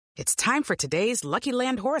It's time for today's Lucky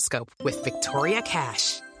Land horoscope with Victoria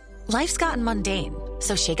Cash. Life's gotten mundane,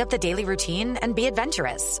 so shake up the daily routine and be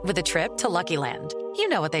adventurous with a trip to Lucky Land. You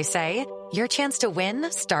know what they say, your chance to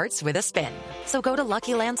win starts with a spin. So go to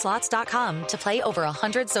LuckyLandSlots.com to play over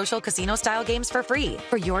 100 social casino-style games for free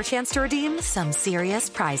for your chance to redeem some serious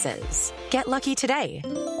prizes. Get lucky today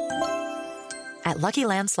at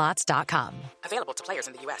LuckyLandSlots.com. Available to players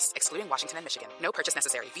in the U.S., excluding Washington and Michigan. No purchase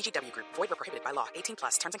necessary. VGW Group. Void where prohibited by law.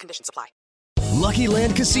 18+. Terms and conditions apply. Lucky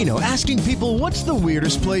Land Casino, asking people, what's the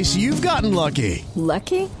weirdest place you've gotten lucky?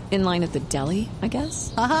 Lucky? In line at the deli, I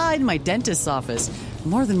guess? Aha, in my dentist's office.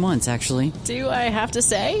 More than once, actually. Do I have to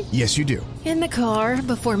say? Yes, you do. In the car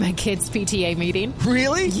before my kids' PTA meeting.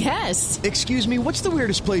 Really? Yes. Excuse me, what's the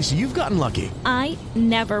weirdest place you've gotten lucky? I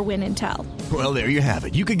never win and tell. Well, there you have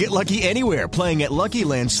it. You can get lucky anywhere, playing at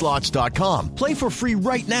LuckyLandSlots.com. Play for free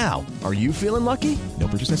right now. Are you feeling lucky? No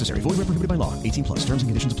purchase necessary. Void where prohibited by law. 18+. Terms and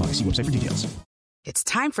conditions apply. See website for details. It's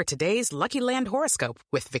time for today's Lucky Land horoscope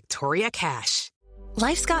with Victoria Cash.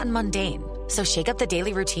 Life's gotten mundane, so shake up the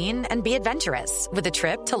daily routine and be adventurous with a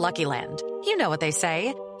trip to Lucky Land. You know what they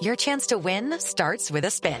say, your chance to win starts with a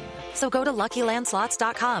spin. So go to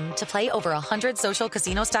LuckyLandSlots.com to play over 100 social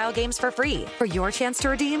casino-style games for free for your chance to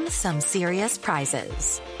redeem some serious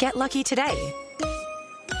prizes. Get lucky today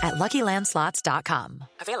at LuckyLandSlots.com.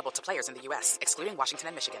 Available to players in the U.S., excluding Washington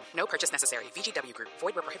and Michigan. No purchase necessary. VGW Group.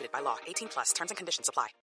 Void where prohibited by law. 18+. Terms and conditions apply.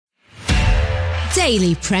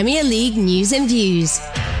 Daily Premier League news and views.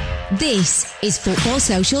 This is Football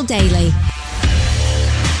Social Daily.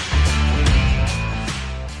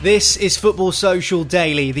 This is Football Social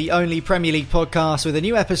Daily, the only Premier League podcast with a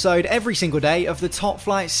new episode every single day of the top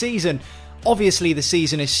flight season. Obviously, the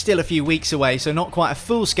season is still a few weeks away, so not quite a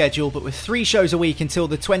full schedule, but with 3 shows a week until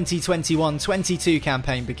the 2021-22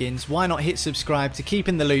 campaign begins, why not hit subscribe to keep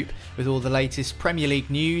in the loop with all the latest Premier League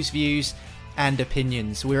news, views and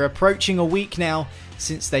opinions. We're approaching a week now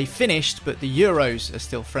since they finished, but the Euros are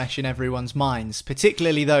still fresh in everyone's minds,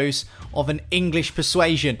 particularly those of an English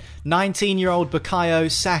persuasion. 19-year-old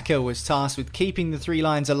Bukayo Saka was tasked with keeping the Three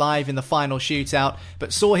Lions alive in the final shootout,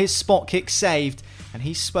 but saw his spot kick saved, and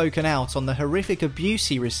he's spoken out on the horrific abuse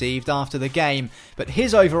he received after the game. But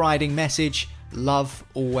his overriding message: love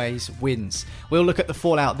always wins. We'll look at the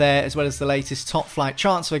fallout there, as well as the latest top-flight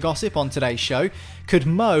transfer gossip on today's show. Could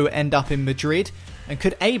Mo end up in Madrid? And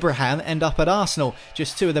could Abraham end up at Arsenal?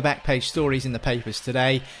 Just 2 of the back page stories in the papers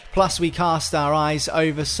today. Plus, we cast our eyes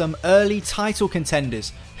over some early title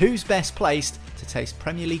contenders. Who's best placed to taste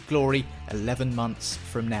Premier League glory 11 months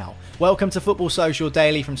from now? Welcome to Football Social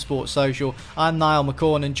Daily from Sports Social. I'm Niall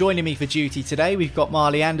McCorn, and joining me for duty today, we've got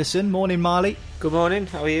Marley Anderson. Morning, Marley. Good morning.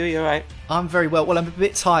 How are you? You alright? I'm very well. Well, I'm a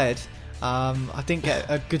bit tired. I didn't get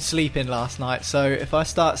a good sleep in last night, so if I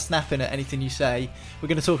start snapping at anything you say, we're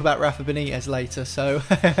going to talk about Rafa Benitez later, so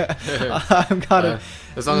I'm kind of...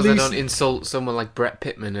 As long as I don't insult someone like Brett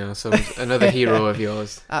Pittman or another hero of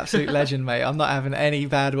yours. Absolute legend, mate. I'm not having any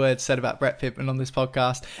bad words said about Brett Pittman on this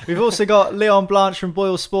podcast. We've also got Leon Blanche from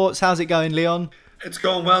Boyle Sports. How's it going, Leon? It's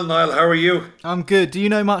going well, Niall. How are you? I'm good. Do you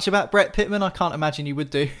know much about Brett Pittman? I can't imagine you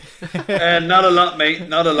would do. Not a lot, mate.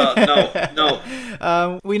 Not a lot.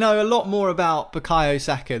 No. We know a lot more about Bukayo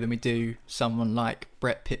Saka than we do someone like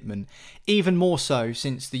Brett Pittman. Even more so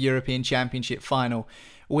since the European Championship final,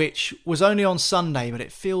 which was only on Sunday, but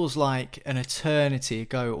it feels like an eternity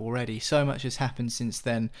ago already. So much has happened since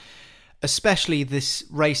then. Especially this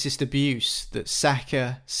racist abuse that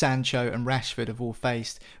Saka, Sancho and Rashford have all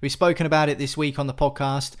faced. We've spoken about it this week on the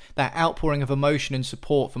podcast, that outpouring of emotion and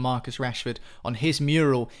support for Marcus Rashford on his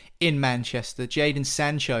mural in Manchester. Jadon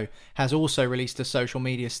Sancho has also released a social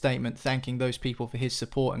media statement thanking those people for his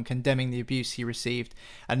support and condemning the abuse he received.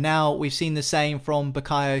 And now we've seen the same from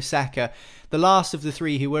Bukayo Saka, the last of the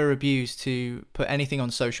 3 who were abused to put anything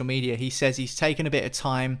on social media. He says he's taken a bit of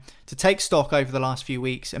time to take stock over the last few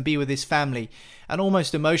weeks and be with his family and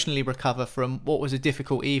almost emotionally recover from what was a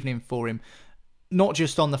difficult evening for him, not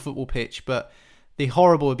just on the football pitch, but the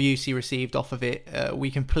horrible abuse he received off of it.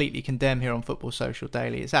 We completely condemn here on Football Social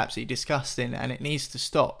Daily. It's absolutely disgusting and it needs to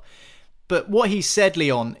stop. But what he said,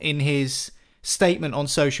 Leon, in his statement on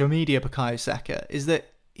social media, Bukayo Saka, is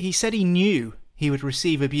that he said he knew he would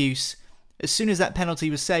receive abuse as soon as that penalty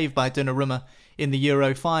was saved by Donnarumma in the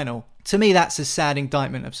Euro final. To me, that's a sad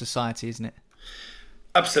indictment of society, isn't it?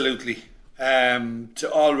 Absolutely.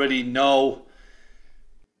 To already know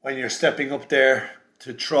when you're stepping up there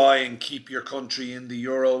to try and keep your country in the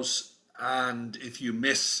Euros, and if you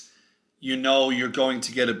miss, you know you're going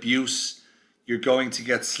to get abuse, you're going to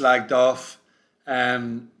get slagged off.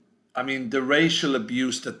 I mean, the racial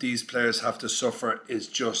abuse that these players have to suffer is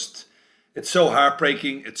just It's so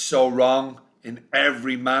heartbreaking. It's so wrong in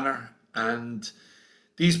every manner. And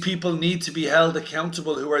these people need to be held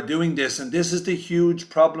accountable who are doing this. And this is the huge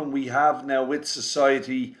problem we have now with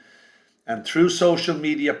society and through social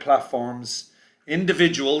media platforms.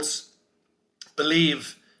 Individuals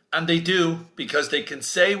believe, and they do, because they can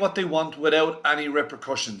say what they want without any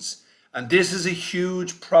repercussions. And this is a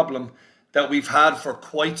huge problem that we've had for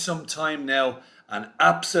quite some time now, and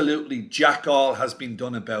absolutely jack all has been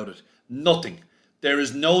done about it. Nothing. There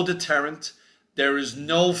is no deterrent. There is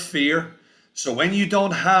no fear. So when you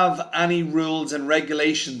don't have any rules and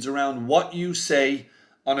regulations around what you say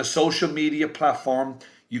on a social media platform,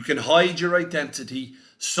 you can hide your identity.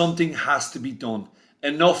 Something has to be done.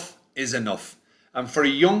 Enough is enough. And for a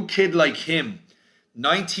young kid like him,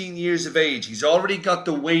 19 years of age, he's already got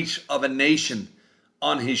the weight of a nation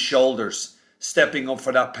on his shoulders, stepping up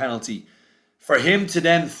for that penalty. For him to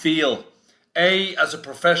then feel, as a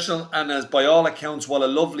professional and as by all accounts, what a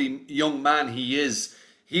lovely young man he is,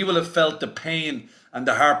 he will have felt the pain and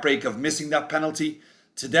the heartbreak of missing that penalty.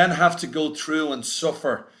 To then have to go through and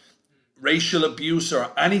suffer racial abuse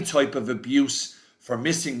or any type of abuse for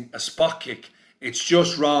missing a spot kick, it's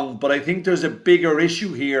just wrong. But I think there's a bigger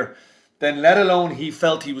issue here than, let alone he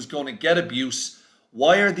felt he was going to get abuse.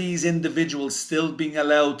 Why are these individuals still being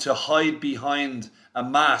allowed to hide behind a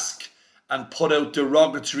mask and put out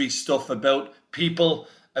derogatory stuff about people,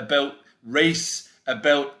 about race,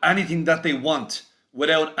 about anything that they want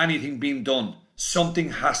without anything being done?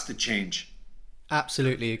 Something has to change.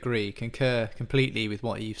 Absolutely agree. Concur completely with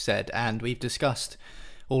what you've said. And we've discussed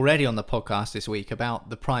already on the podcast this week about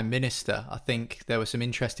the Prime Minister. I think there were some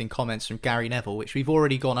interesting comments from Gary Neville, which we've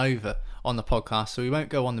already gone over on the podcast, so we won't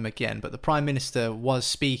go on them again. But the Prime Minister was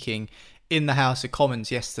speaking in the House of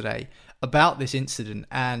Commons yesterday about this incident,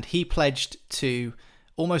 and he pledged to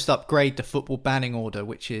almost upgrade the football banning order,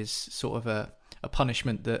 which is sort of a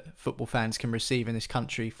punishment that football fans can receive in this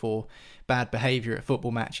country for bad behaviour at football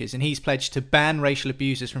matches. And he's pledged to ban racial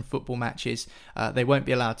abusers from football matches. They won't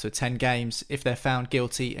be allowed to attend games if they're found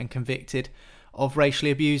guilty and convicted of racially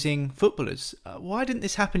abusing footballers. Why didn't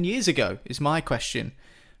this happen years ago, is my question,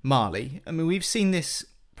 Marley. I mean, we've seen this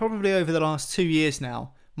probably over the last 2 years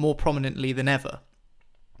now, more prominently than ever.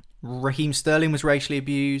 Raheem Sterling was racially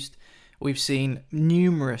abused. We've seen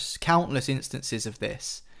countless instances of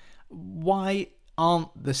this. Why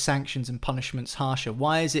aren't the sanctions and punishments harsher?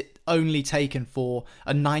 Why is it only taken for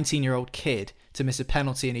a 19-year-old kid to miss a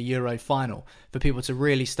penalty in a Euro final for people to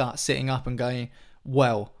really start sitting up and going,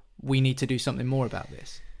 well, we need to do something more about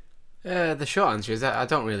this? The short answer is that I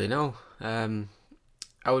don't really know.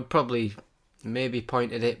 I would probably maybe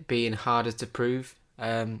point at it being harder to prove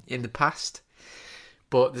in the past,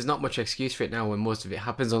 but there's not much excuse for it now when most of it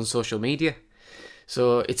happens on social media.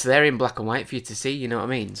 So it's there in black and white for you to see, you know what I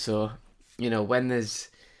mean? So, you know, when there's...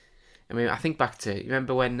 I mean, I think back to... You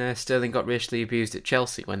remember when Sterling got racially abused at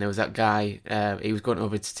Chelsea? When there was that guy, he was going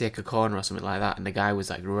over to take a corner or something like that, and the guy was,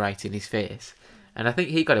 like, right in his face. And I think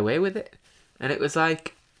he got away with it. And it was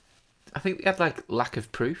like... I think he had, like, lack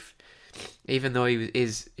of proof. Even though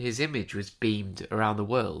his image was beamed around the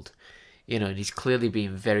world. You know, and he's clearly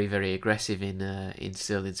been very, very aggressive in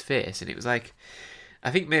Sterling's face. And it was like... I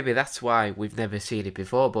think maybe that's why we've never seen it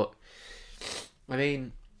before, but I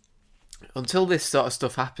mean, until this sort of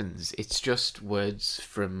stuff happens, it's just words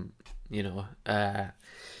from, you know,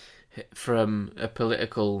 from a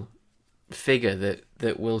political figure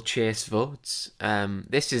that will chase votes.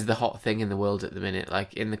 This is the hot thing in the world at the minute.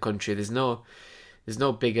 Like in the country, there's no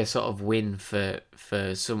bigger sort of win for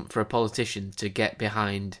a politician to get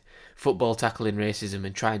behind football tackling racism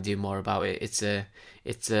and try and do more about it.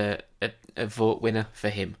 It's a vote winner for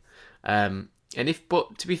him.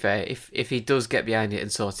 But to be fair, if he does get behind it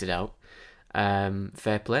and sort it out,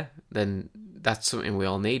 fair play, then that's something we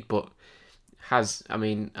all need. But I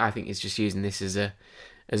think it's just using this as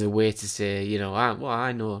a way to say, you know,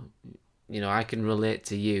 I know, you know, I can relate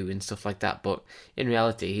to you and stuff like that. But in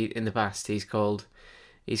reality, in the past, he's called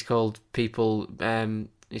people,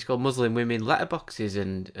 he's called Muslim women letterboxes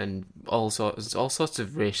and all sorts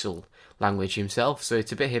of racial language himself. So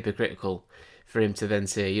it's a bit hypocritical for him to then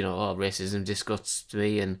say, you know, oh, racism disgusts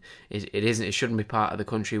me and it shouldn't be part of the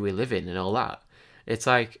country we live in and all that. It's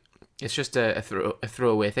like, it's just a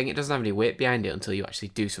throwaway thing. It doesn't have any weight behind it until you actually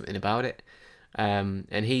do something about it. And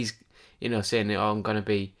he's, you know, saying, oh, I'm going to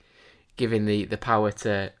be giving the power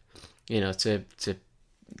to, you know, to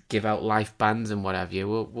give out life bans and what have you.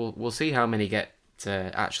 We'll see how many get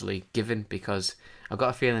actually given, because I've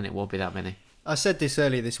got a feeling it won't be that many. I said this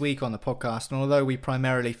earlier this week on the podcast, and although we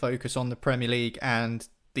primarily focus on the Premier League and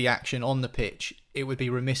the action on the pitch, it would be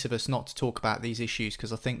remiss of us not to talk about these issues,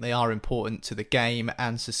 because I think they are important to the game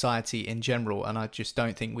and society in general, and I just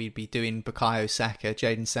don't think we'd be doing Bukayo Saka,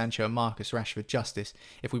 Jadon Sancho and Marcus Rashford justice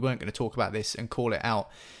if we weren't going to talk about this and call it out.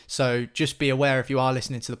 So just be aware, if you are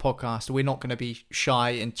listening to the podcast, we're not going to be shy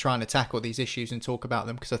in trying to tackle these issues and talk about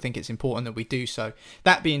them, because I think it's important that we do so.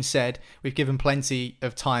 That being said, we've given plenty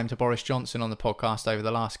of time to Boris Johnson on the podcast over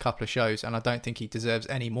the last couple of shows, and I don't think he deserves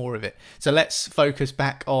any more of it. So let's focus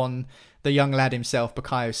back on the young lad himself,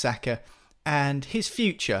 Bukayo Saka, and his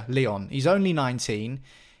future, Leon. He's only 19.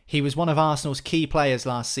 He was one of Arsenal's key players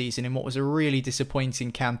last season in what was a really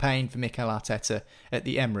disappointing campaign for Mikel Arteta at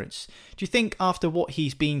the Emirates. Do you think, after what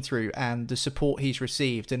he's been through and the support he's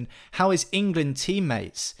received, and how his England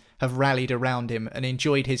teammates have rallied around him and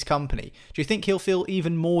enjoyed his company, do you think he'll feel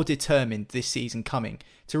even more determined this season coming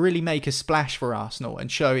to really make a splash for Arsenal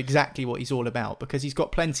and show exactly what he's all about? Because he's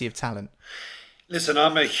got plenty of talent. Listen,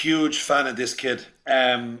 I'm a huge fan of this kid.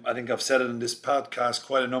 I think I've said it in this podcast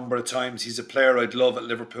quite a number of times. He's a player I'd love at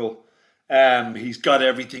Liverpool. He's got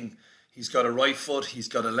everything. He's got a right foot. He's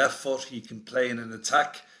got a left foot. He can play in an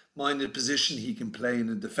attack-minded position. He can play in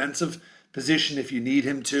a defensive position if you need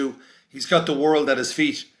him to. He's got the world at his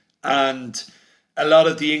feet. And a lot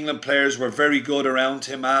of the England players were very good around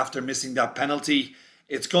him after missing that penalty.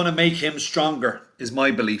 It's going to make him stronger, is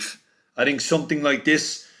my belief. I think something like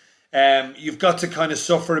this, you've got to kind of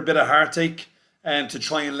suffer a bit of heartache to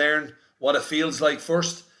try and learn what it feels like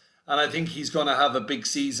first. And I think he's going to have a big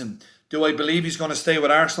season. Do I believe he's going to stay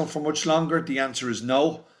with Arsenal for much longer? The answer is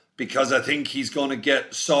no, because I think he's going to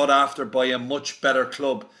get sought after by a much better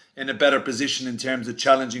club in a better position in terms of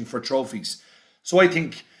challenging for trophies. So I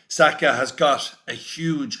think Saka has got a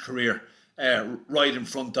huge career right in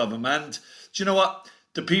front of him. And do you know what?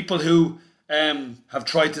 The people who have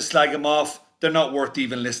tried to slag him off, they're not worth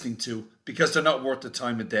even listening to, because they're not worth the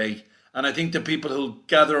time of day. And I think the people who'll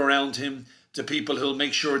gather around him, the people who'll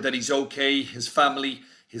make sure that he's okay, his family,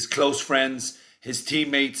 his close friends, his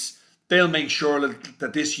teammates, they'll make sure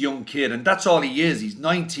that this young kid, and that's all he is, he's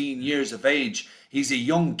 19 years of age, he's a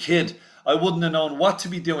young kid. I wouldn't have known what to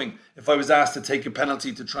be doing if I was asked to take a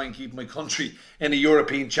penalty to try and keep my country in a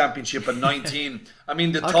European Championship at 19. I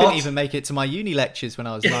mean, I couldn't even make it to my uni lectures when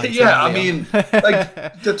I was 19. Yeah, I mean,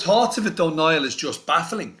 like, the thoughts of it though, Niall, is just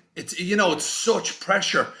baffling. It's, you know, it's such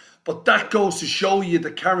pressure. But that goes to show you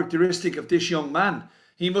the characteristic of this young man.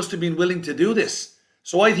 He must have been willing to do this.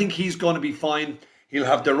 So I think he's going to be fine. He'll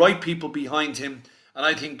have the right people behind him. And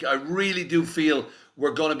I really do feel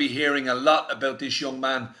we're going to be hearing a lot about this young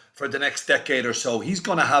man for the next decade or so. He's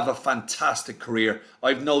going to have a fantastic career.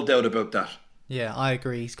 I've no doubt about that. Yeah, I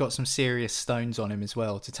agree. He's got some serious stones on him as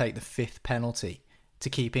well to take the 5th penalty to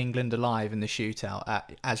keep England alive in the shootout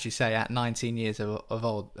at, as you say, at 19 years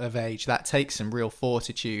of age. That takes some real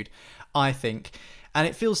fortitude, I think. And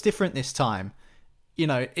it feels different this time. You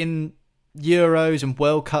know, in Euros and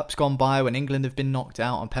World Cups gone by, when England have been knocked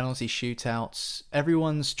out on penalty shootouts,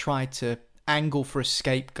 everyone's tried to angle for a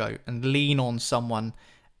scapegoat and lean on someone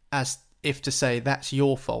as if to say that's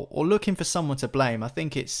your fault, or looking for someone to blame. I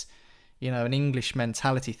think it's, you know, an English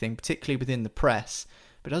mentality thing, particularly within the press,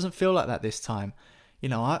 but it doesn't feel like that this time. You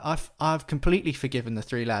know, I've completely forgiven the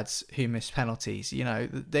 3 lads who missed penalties. You know,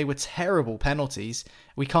 they were terrible penalties.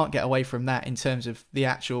 We can't get away from that in terms of the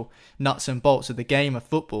actual nuts and bolts of the game of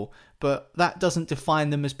football. But that doesn't define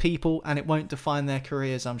them as people, and it won't define their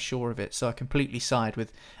careers, I'm sure of it. So I completely side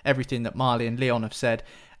with everything that Marley and Leon have said.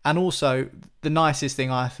 And also, the nicest thing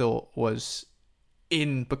I thought was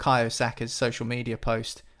in Bukayo Saka's social media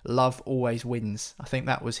post, love always wins. I think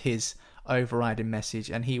that was his overriding message,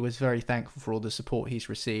 and he was very thankful for all the support he's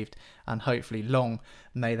received, and hopefully long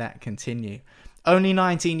may that continue. Only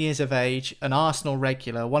 19 years of age, an Arsenal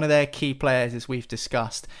regular, one of their key players as we've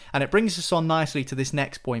discussed, and it brings us on nicely to this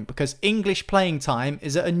next point, because English playing time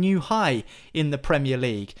is at a new high in the Premier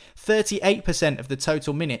League. 38% of the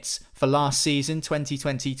total minutes for last season,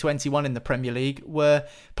 2020-21 in the Premier League, were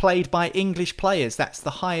played by English players. That's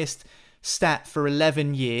the highest stat for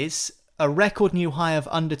 11 years. A record new high of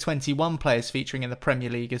under-21 players featuring in the Premier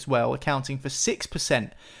League as well, accounting for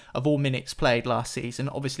 6% of all minutes played last season.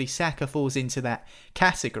 Obviously, Saka falls into that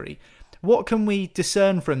category. What can we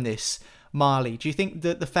discern from this, Marley? Do you think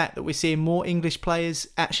that the fact that we're seeing more English players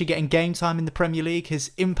actually getting game time in the Premier League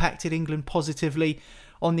has impacted England positively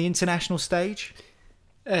on the international stage?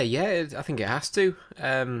 Yeah, I think it has to.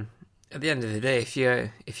 At the end of the day, if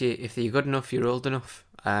you're good enough, you're old enough.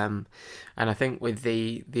 And I think with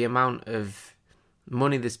the amount of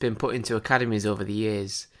money that's been put into academies over the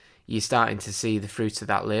years, you're starting to see the fruits of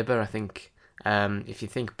that labour. I think if you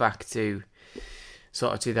think back to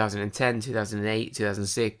sort of 2010, 2008,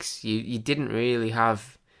 2006, you didn't really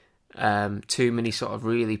have too many sort of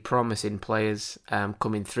really promising players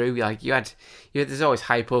coming through. Like there's always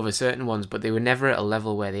hype over certain ones, but they were never at a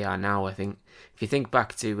level where they are now. I think if you think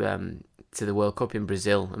back to the World Cup in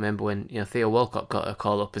Brazil, I remember when Theo Walcott got a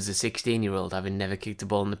call up as a 16-year-old, having never kicked a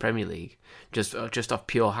ball in the Premier League, just off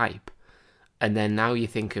pure hype. And then now you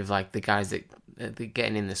think of like the guys that are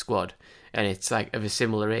getting in the squad, and it's like of a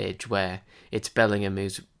similar age, where it's Bellingham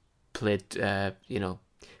who's played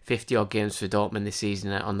 50 odd games for Dortmund this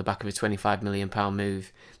season on the back of a £25 million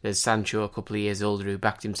move. There's Sancho, a couple of years older, who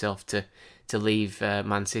backed himself to leave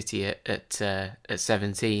Man City at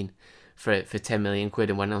 17 for 10 million quid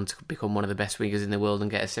and went on to become one of the best wingers in the world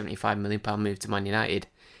and get a £75 million move to Man United.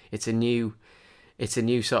 It's a new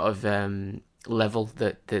sort of level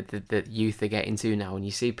that youth are getting to now, and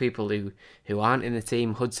you see people who aren't in the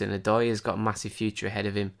team. Hudson-Odoi has got a massive future ahead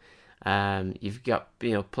of him. You've got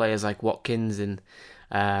players like Watkins and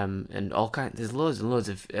all kinds. There's loads and loads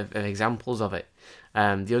of examples of it.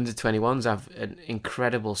 The under-21s have an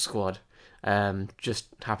incredible squad. Just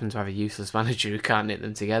happen to have a useless manager who can't knit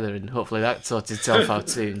them together, and hopefully that sorts itself out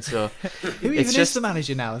soon. So who even is the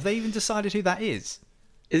manager now? Have they even decided who that is?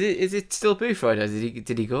 Is it still Buford?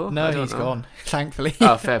 Did he go? No, he's gone. Thankfully.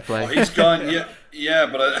 Oh, fair play. Oh, he's gone. Yeah,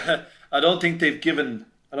 but I don't think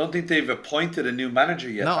they've appointed a new manager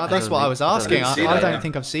yet. No, that's what I was asking. I don't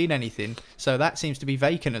think yeah. I've seen anything. So that seems to be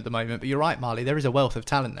vacant at the moment. But you're right, Marley. There is a wealth of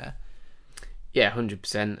talent there. Yeah,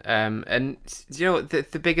 100%. And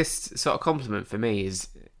the biggest sort of compliment for me is,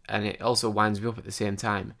 and it also winds me up at the same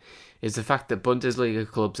time, is the fact that Bundesliga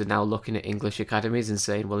clubs are now looking at English academies and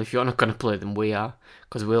saying, well, if you're not going to play them, we are,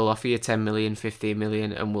 because we'll offer you 10 million, 15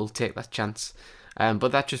 million, and we'll take that chance.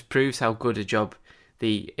 But that just proves how good a job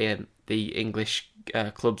the English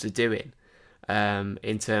clubs are doing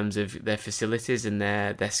in terms of their facilities and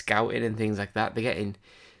their scouting and things like that.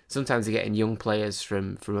 Sometimes they're getting young players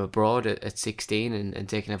from abroad at 16 and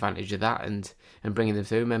taking advantage of that and bringing them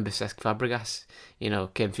through. Remember Cesc Fabregas,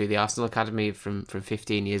 came through the Arsenal academy from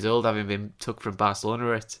 15 years old, having been took from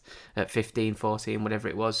Barcelona at 15, 14, whatever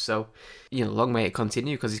it was. So, long may it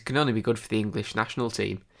continue, because it can only be good for the English national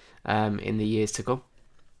team in the years to come.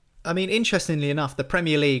 I mean, interestingly enough, the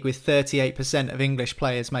Premier League, with 38% of English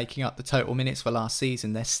players making up the total minutes for last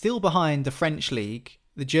season, they're still behind the French League,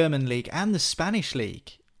 the German League and the Spanish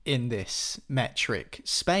League in this metric.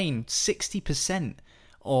 Spain, 60%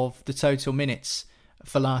 of the total minutes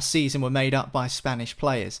for last season were made up by Spanish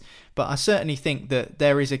players. But I certainly think that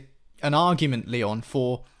there is an argument, Leon,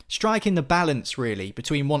 for striking the balance, really,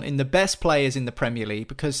 between wanting the best players in the Premier League,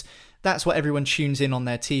 because that's what everyone tunes in on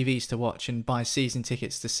their TVs to watch and buys season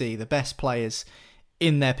tickets to see, the best players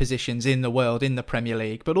in their positions in the world, in the Premier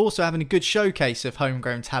League, but also having a good showcase of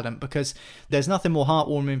homegrown talent, because there's nothing more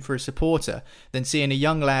heartwarming for a supporter than seeing a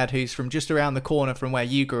young lad who's from just around the corner from where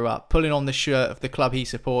you grew up, pulling on the shirt of the club he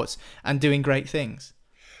supports and doing great things.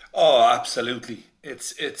 Oh, absolutely.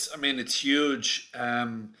 It's huge.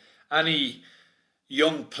 Any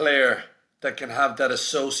young player that can have that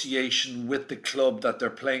association with the club that they're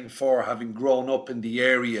playing for, having grown up in the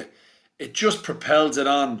area, it just propels it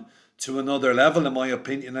on to another level, in my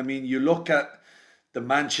opinion. I mean, you look at the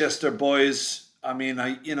Manchester boys. I mean,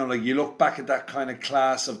 you look back at that kind of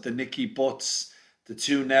class of the Nicky Butts, the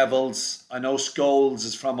two Nevilles. I know Scholes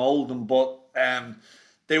is from Oldham, but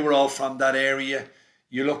they were all from that area.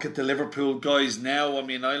 You look at the Liverpool guys now. I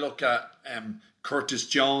mean, I look at Curtis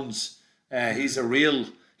Jones. He's a real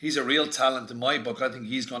talent in my book. I think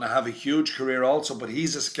he's going to have a huge career also, but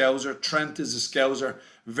he's a Scouser. Trent is a Scouser.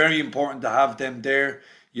 Very important to have them there.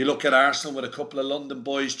 You look at Arsenal with a couple of London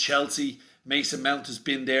boys, Chelsea. Mason Mount has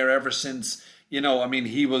been there ever since. He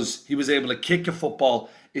was able to kick a football.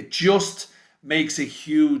 It just makes a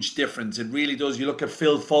huge difference. It really does. You look at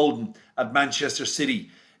Phil Foden at Manchester City.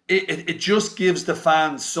 It just gives the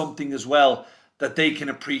fans something as well that they can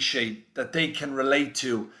appreciate, that they can relate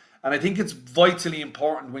to. And I think it's vitally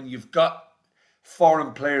important when you've got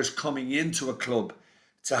foreign players coming into a club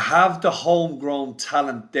to have the homegrown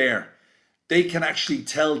talent there. They can actually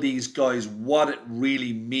tell these guys what it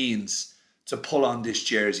really means to pull on this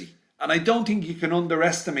jersey. And I don't think you can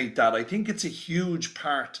underestimate that. I think it's a huge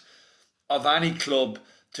part of any club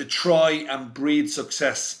to try and breed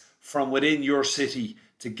success from within your city,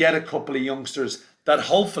 to get a couple of youngsters that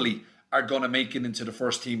hopefully are going to make it into the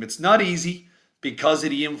first team. It's not easy because of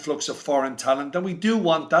the influx of foreign talent, and we do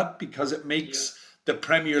want that because it makes the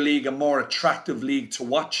Premier League a more attractive league to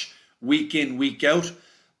watch week in, week out.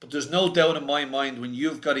 But there's no doubt in my mind, when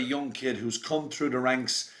you've got a young kid who's come through the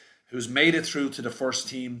ranks, who's made it through to the first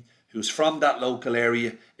team, who's from that local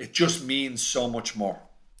area, it just means so much more.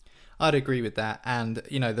 I'd agree with that. And,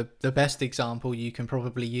 you know, the best example you can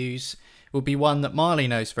probably use will be one that Marley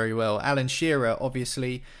knows very well. Alan Shearer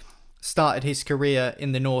obviously started his career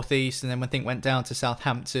in the Northeast, and then I think went down to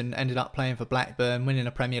Southampton, ended up playing for Blackburn, winning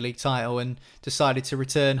a Premier League title, and decided to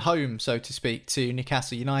return home, so to speak, to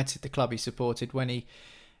Newcastle United, the club he supported when he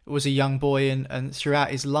was a young boy and throughout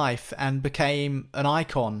his life, and became an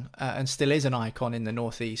icon, and still is an icon in the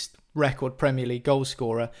Northeast, record Premier League goal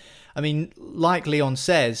scorer. I mean, like Leon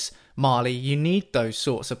says, Marley, you need those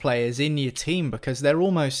sorts of players in your team because they're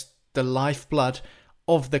almost the lifeblood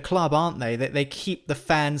of the club, aren't they? That they keep the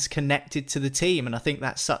fans connected to the team, and I think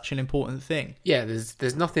that's such an important thing. Yeah,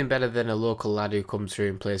 there's nothing better than a local lad who comes through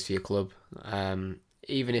and plays for your club,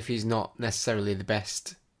 even if he's not necessarily the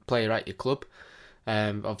best player at your club.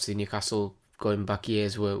 Obviously, Newcastle, going back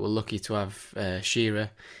years, we're lucky to have Shearer,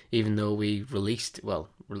 even though we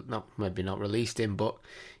not released him, but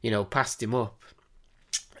passed him up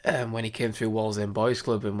when he came through Wallsend Boys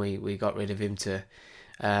Club, and we got rid of him to.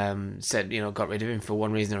 Got rid of him for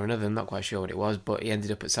one reason or another. I'm not quite sure what it was, but he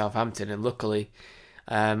ended up at Southampton, and luckily,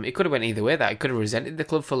 it could have went either way. That he could have resented the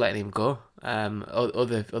club for letting him go.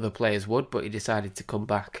 Other players would, but he decided to come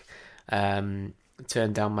back. Turned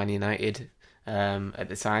down Man United at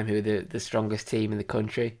the time, who were the strongest team in the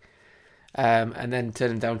country, and then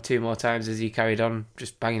turned him down 2 more times as he carried on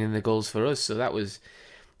just banging in the goals for us. So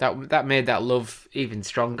that made that love even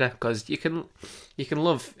stronger, because you can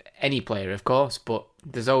love any player, of course, but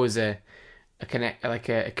there's always a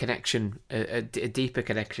connection, a deeper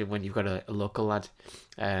connection when you've got a local lad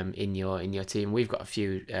in your team. We've got a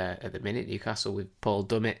few at the minute, Newcastle, with Paul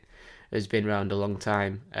Dummett, who's been around a long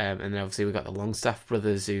time, and then obviously we've got the Longstaff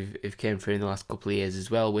brothers who've came through in the last couple of years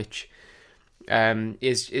as well, which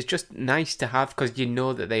is just nice to have, because you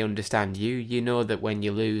know that they understand you. You know that when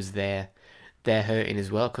you lose, they're hurting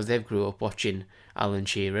as well, because they've grew up watching Alan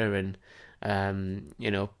Shearer and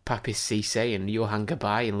Papis Cisse and Johan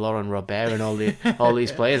Gabay and Laurent Robert and all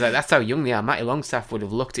these players. Like, that's how young they are. Matty Longstaff would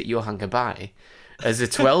have looked at Johan Gabay as a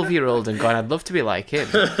 12-year-old and gone, "I'd love to be like him."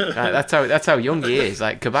 That's how young he is.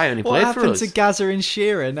 Like, Gabay only played for us. What happened to Gazza and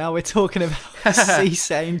Shearer? Now we're talking about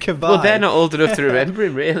Cisse and Gabay. Well, they're not old enough to remember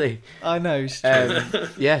him, really. I know. It's true.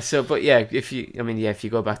 If you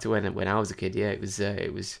go back to when I was a kid,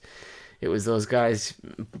 it was those guys,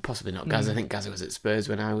 possibly not Gazza. I think Gazza was at Spurs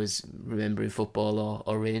when I was remembering football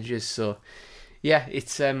or Rangers. So, yeah,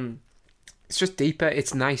 it's just deeper.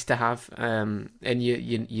 It's nice to have, and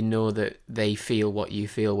you know that they feel what you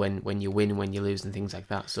feel when you win, when you lose, and things like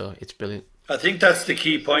that. So it's brilliant. I think that's the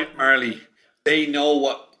key point, Marley. They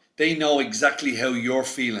know exactly how you're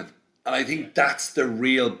feeling, and I think that's the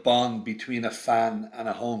real bond between a fan and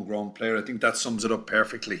a homegrown player. I think that sums it up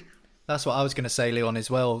perfectly. That's what I was going to say, Leon,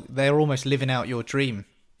 as well. They're almost living out your dream.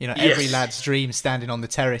 Yes. Every lad's dream standing on the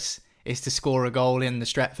terrace is to score a goal in the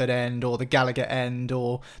Stretford end or the Gallagher end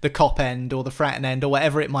or the Cop end or the Fratton end or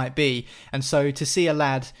whatever it might be. And so to see a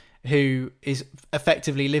lad who is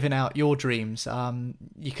effectively living out your dreams,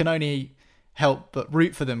 you can only help but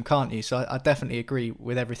root for them, can't you? So I definitely agree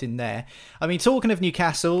with everything there. I mean, talking of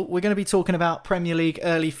Newcastle, we're going to be talking about Premier League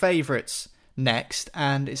early favourites next,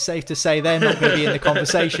 and it's safe to say they're not going to be in the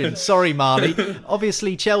conversation. Sorry, Marley.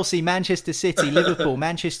 Obviously, Chelsea, Manchester City, Liverpool,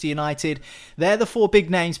 Manchester United, they're the 4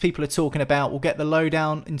 big names people are talking about. We'll get the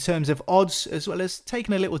lowdown in terms of odds, as well as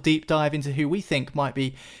taking a little deep dive into who we think might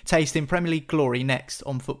be tasting Premier League glory next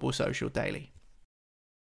on Football Social Daily.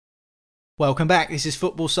 Welcome back. This is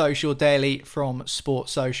Football Social Daily from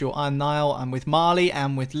Sports Social. I'm Niall. I'm with Marley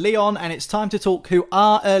and with Leon, and it's time to talk who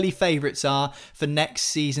our early favourites are for next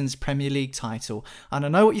season's Premier League title. And I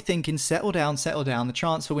know what you're thinking. Settle down, settle down. The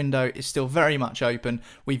transfer window is still very much open.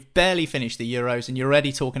 We've barely finished the Euros, and you're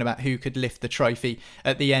already talking about who could lift the trophy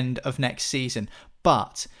at the end of next season.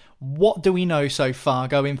 But what do we know so far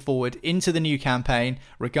going forward into the new campaign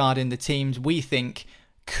regarding the teams we think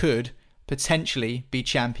could potentially be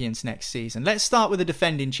champions next season? Let's start with the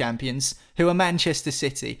defending champions, who are Manchester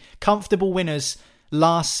City. Comfortable winners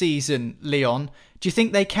last season, Leon. Do you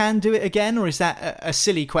think they can do it again, or is that a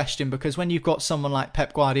silly question? Because when you've got someone like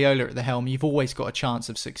Pep Guardiola at the helm, you've always got a chance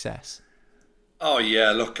of success. Oh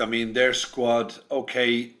yeah, look, I mean, their squad,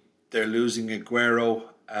 okay, they're losing Aguero.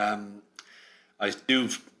 I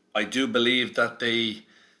do believe that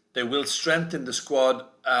they will strengthen the squad.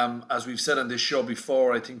 As we've said on this show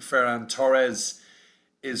before, I think Ferran Torres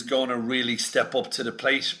is going to really step up to the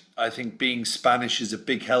plate. I think being Spanish is a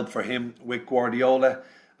big help for him with Guardiola.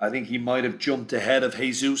 I think he might have jumped ahead of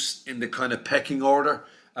Jesus in the kind of pecking order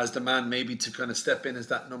as the man maybe to kind of step in as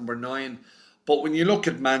that number 9. But when you look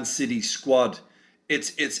at Man City's squad,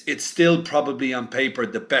 it's still probably on paper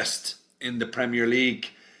the best in the Premier League.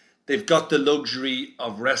 They've got the luxury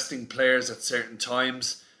of resting players at certain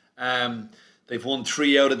times. They've won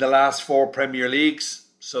 3 out of the last 4 Premier Leagues,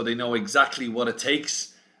 so they know exactly what it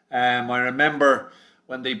takes. I remember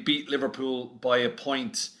when they beat Liverpool by a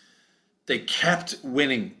point, they kept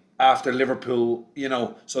winning after Liverpool,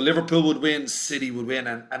 so Liverpool would win, City would win,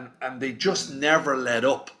 and they just never let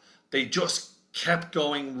up. They just kept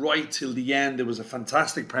going right till the end. It was a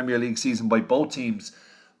fantastic Premier League season by both teams,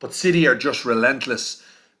 but City are just relentless.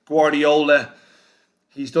 Guardiola,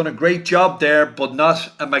 he's done a great job there, but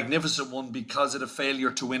not a magnificent one because of the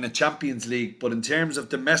failure to win a Champions League. But in terms of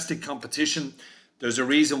domestic competition, there's a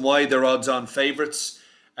reason why they're odds-on favourites.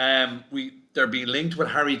 They're being linked with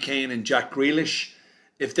Harry Kane and Jack Grealish.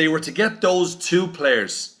 If they were to get those 2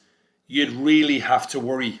 players, you'd really have to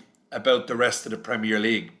worry about the rest of the Premier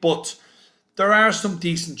League. But there are some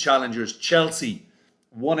decent challengers. Chelsea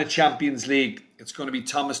won a Champions League. It's going to be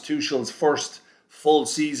Thomas Tuchel's first full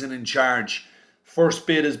season in charge. First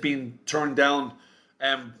bid has been turned down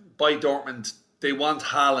by Dortmund. They want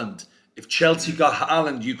Haaland. If Chelsea got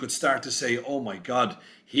Haaland, you could start to say, oh my God,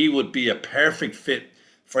 he would be a perfect fit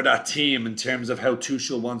for that team in terms of how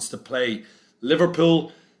Tuchel wants to play.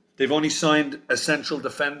 Liverpool, they've only signed a central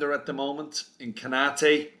defender at the moment in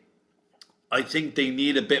Konate. I think they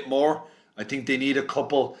need a bit more. I think they need a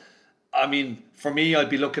couple. I mean, for me, I'd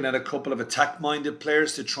be looking at a couple of attack-minded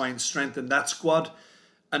players to try and strengthen that squad.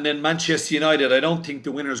 And then Manchester United, I don't think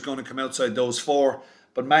the winner is going to come outside those 4.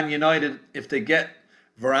 But Man United, if they get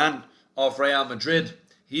Varane off Real Madrid,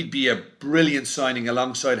 he'd be a brilliant signing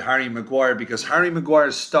alongside Harry Maguire, because Harry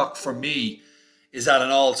Maguire's stock for me is at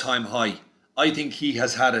an all-time high. I think he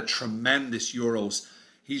has had a tremendous Euros.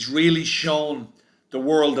 He's really shown the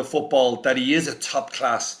world of football that he is a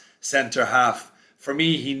top-class centre-half. For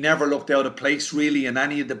me, he never looked out of place really in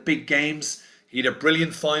any of the big games. He had a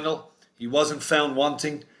brilliant final. He wasn't found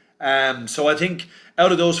wanting. So I think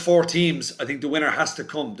out of those 4 teams, I think the winner has to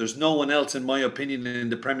come. There's no one else, in my opinion, in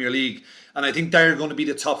the Premier League. And I think they're going to be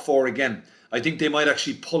the top 4 again. I think they might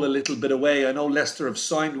actually pull a little bit away. I know Leicester have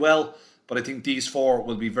signed well, but I think these 4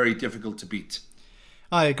 will be very difficult to beat.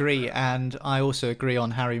 I agree, and I also agree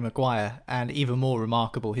on Harry Maguire, and even more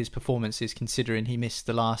remarkable his performances considering he missed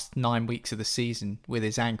the last 9 weeks of the season with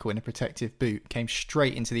his ankle in a protective boot, came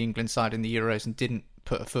straight into the England side in the Euros and didn't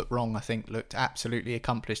put a foot wrong. I think looked absolutely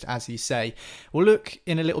accomplished, as you say. We'll look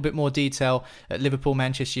in a little bit more detail at Liverpool,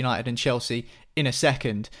 Manchester United and Chelsea in a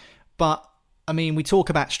second, but I mean, we talk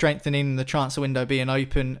about strengthening the transfer window being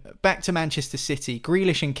open. Back to Manchester City,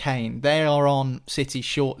 Grealish and Kane, they are on City's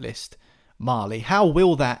shortlist. Marley, how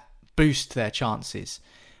will that boost their chances?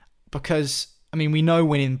 Because, I mean, we know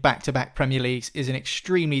winning back-to-back Premier Leagues is an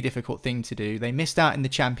extremely difficult thing to do. They missed out in the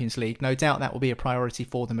Champions League. No doubt that will be a priority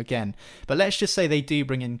for them again. But let's just say they do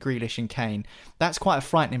bring in Grealish and Kane. That's quite a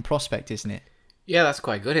frightening prospect, isn't it? Yeah, that's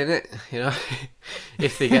quite good, isn't it?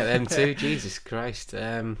 If they get them too, Jesus Christ.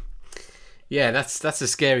 Yeah, that's a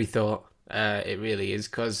scary thought. It really is,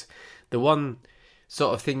 because the one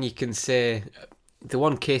sort of thing you can say, the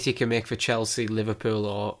one case you can make for Chelsea,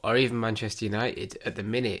 Liverpool, or even Manchester United at the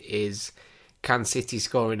minute is, can City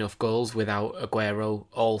score enough goals without Aguero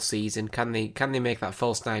all season? Can they make that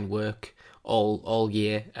false 9 work all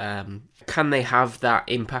year? Can they have that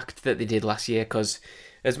impact that they did last year? Because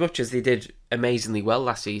as much as they did amazingly well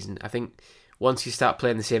last season, I think once you start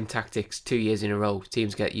playing the same tactics 2 years in a row,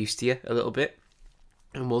 teams get used to you a little bit.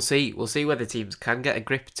 And we'll see whether teams can get a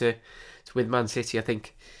grip to with Man City. I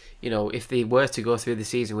think, if they were to go through the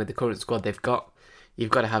season with the current squad they've got,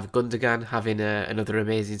 you've got to have Gundogan having another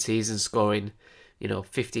amazing season, scoring,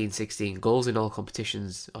 15, 16 goals in all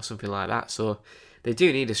competitions or something like that. So they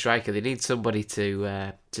do need a striker. They need somebody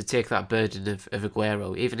to take that burden of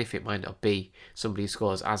Aguero, even if it might not be somebody who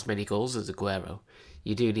scores as many goals as Aguero.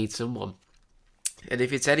 You do need someone. And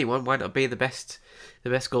if it's anyone, why not be the best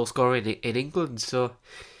goal scorer in England? So,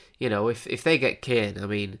 if they get Kane, I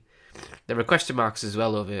mean, there are question marks as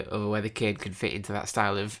well over whether Kane can fit into that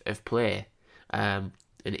style of play. And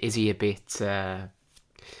is he a bit sort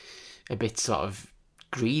of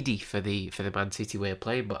greedy for the Man City way of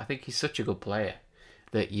playing? But I think he's such a good player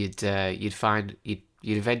that you'd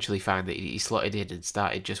eventually find that he slotted in and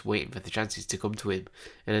started just waiting for the chances to come to him,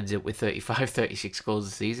 and ended up with 35, 36 goals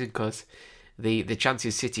a season, because the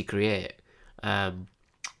chances City create are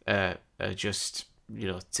just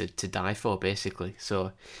to die for, basically.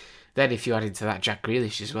 So then if you add into that Jack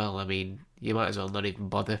Grealish as well, I mean, you might as well not even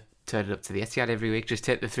bother turning up to the Etihad every week. Just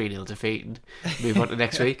take the 3-0 defeat and move on to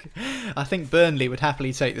next week. I think Burnley would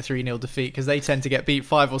happily take the 3-0 defeat because they tend to get beat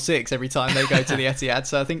 5 or 6 every time they go to the Etihad.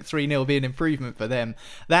 So I think 3-0 will be an improvement for them.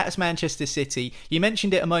 That's Manchester City. You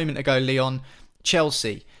mentioned it a moment ago, Leon.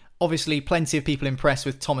 Chelsea. Obviously, plenty of people impressed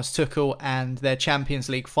with Thomas Tuchel and their Champions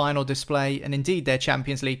League final display, and indeed their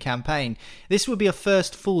Champions League campaign. This would be a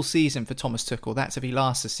first full season for Thomas Tuchel. That's if he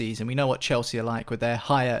lasts the season. We know what Chelsea are like with their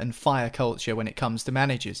hire and fire culture when it comes to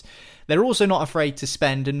managers. They're also not afraid to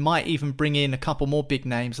spend and might even bring in a couple more big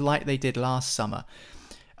names like they did last summer.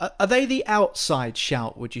 Are they the outside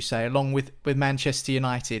shout, would you say, along with Manchester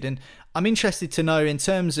United? And I'm interested to know, in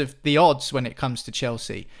terms of the odds when it comes to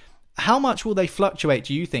Chelsea, how much will they fluctuate,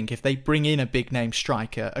 do you think, if they bring in a big name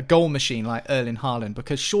striker, a goal machine like Erling Haaland?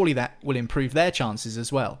 Because surely that will improve their chances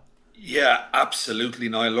as well. Yeah, absolutely,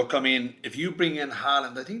 Niall. Look, I mean, if you bring in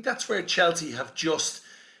Haaland, I think that's where Chelsea have just...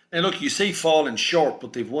 Now, look, you say fallen short,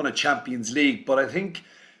 but they've won a Champions League. But I think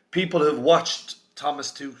people who've watched Thomas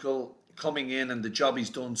Tuchel coming in and the job he's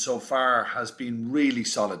done so far has been really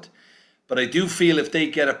solid. But I do feel if they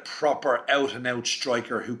get a proper out-and-out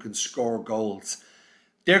striker who can score goals,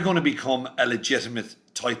 they're going to become a legitimate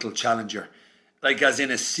title challenger, like as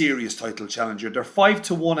in a serious title challenger. They're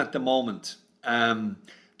 5-1 at the moment.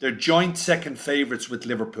 They're joint second favourites with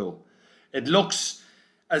Liverpool. It looks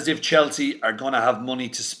as if Chelsea are going to have money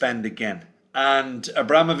to spend again. And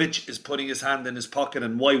Abramovich is putting his hand in his pocket,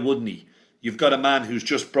 and why wouldn't he? You've got a man who's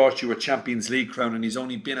just brought you a Champions League crown and he's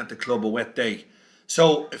only been at the club a wet day.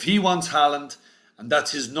 So if he wants Haaland and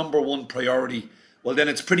that's his number one priority, well then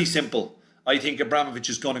it's pretty simple. I think Abramovich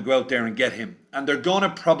is going to go out there and get him. And they're going to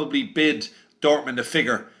probably bid Dortmund a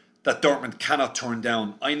figure that Dortmund cannot turn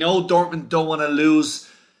down. I know Dortmund don't want to lose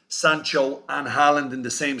Sancho and Haaland in the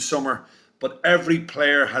same summer, but every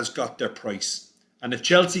player has got their price. And if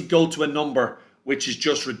Chelsea go to a number which is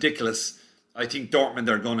just ridiculous, I think Dortmund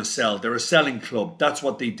are going to sell. They're a selling club. That's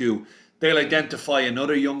what they do. They'll identify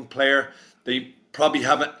another young player. They probably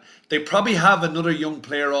have another young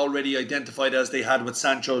player already identified, as they had with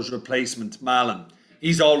Sancho's replacement, Malen.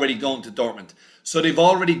 He's already going to Dortmund. So they've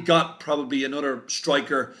already got probably another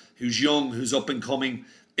striker who's young, who's up and coming,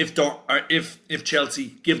 if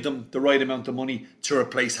Chelsea give them the right amount of money to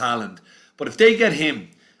replace Haaland. But if they get him,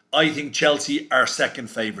 I think Chelsea are second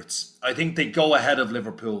favourites. I think they go ahead of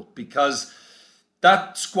Liverpool because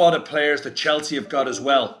that squad of players that Chelsea have got as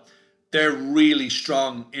well, they're really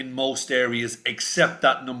strong in most areas except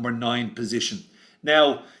that number 9 position.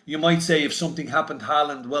 Now, you might say if something happened to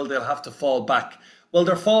Haaland, well, they'll have to fall back. Well,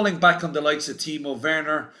 they're falling back on the likes of Timo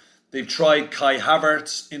Werner. They've tried Kai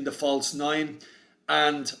Havertz in the false 9.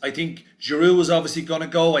 And I think Giroud is obviously going to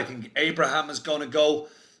go. I think Abraham is going to go.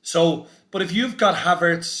 So, but if you've got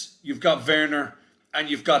Havertz, you've got Werner, and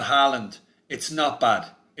you've got Haaland, it's not bad.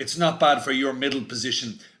 It's not bad for your middle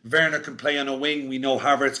position. Werner can play on a wing. We know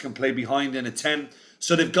Havertz can play behind in a 10.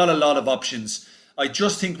 So they've got a lot of options. I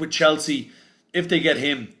just think with Chelsea, if they get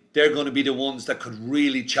him, they're going to be the ones that could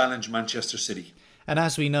really challenge Manchester City. And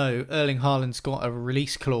as we know, Erling Haaland's got a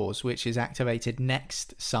release clause which is activated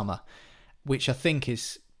next summer, which I think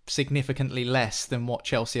is significantly less than what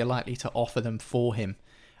Chelsea are likely to offer them for him.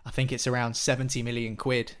 I think it's around 70 million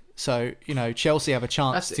quid. So, you know, Chelsea have a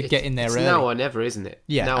chance to get in there early. It's now or never, isn't it?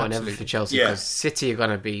 Yeah, now absolutely. or never for Chelsea, because City are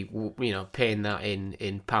going to be, you know, paying that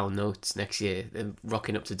in pound notes next year and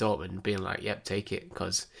rocking up to Dortmund and being like, yep, take it.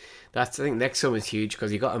 Because I think next summer's huge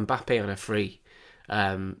because you've got Mbappe on a free,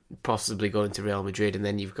 possibly going to Real Madrid, and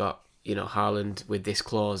then you've got, you know, Haaland with this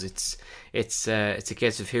clause. It's a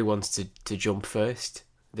case of who wants to jump first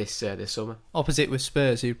this summer. Opposite with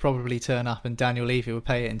Spurs, who'd probably turn up and Daniel Levy would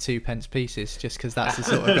pay it in 2 pence pieces just because that's the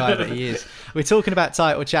sort of guy that he is. We're talking about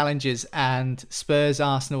title challenges, and Spurs,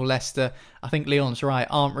 Arsenal, Leicester, I think Leon's right,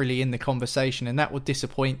 aren't really in the conversation, and that would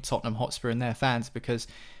disappoint Tottenham Hotspur and their fans because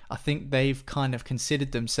I think they've kind of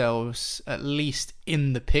considered themselves at least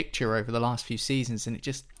in the picture over the last few seasons, and it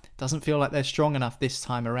just doesn't feel like they're strong enough this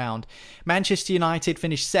time around. Manchester United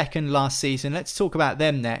finished second last season. Let's talk about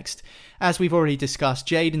them next. As we've already discussed,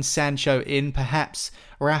 Jadon Sancho in, perhaps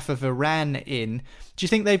Rafa Varane in. Do you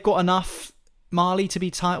think they've got enough, Marley, to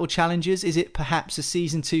be title challengers? Is it perhaps a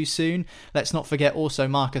season too soon? Let's not forget also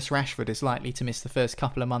Marcus Rashford is likely to miss the first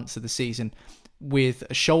couple of months of the season with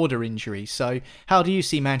a shoulder injury. So how do you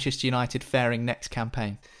see Manchester United faring next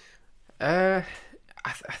campaign? I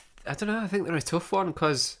don't know. I think they're a tough one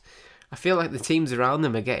because I feel like the teams around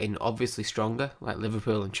them are getting obviously stronger, like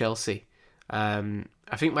Liverpool and Chelsea.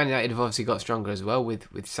 I think Man United have obviously got stronger as well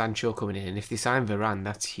with Sancho coming in, and if they sign Varane,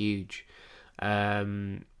 that's huge.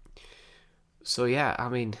 So yeah, I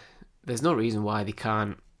mean, there's no reason why they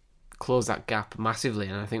can't close that gap massively,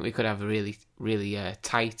 and I think we could have a really, really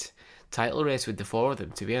tight title race with the four of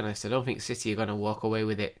them, to be honest. I don't think City are going to walk away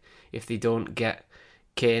with it if they don't get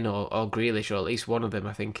Kane or Grealish, or at least one of them.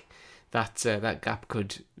 I think that gap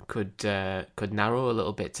could narrow a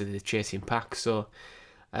little bit to the chasing pack. So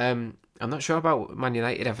I'm not sure about Man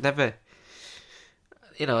United. I've never,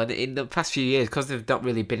 in the past few years, because they've not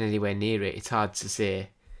really been anywhere near it, it's hard to say,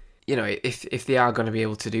 if they are going to be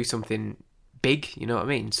able to do something big, you know what I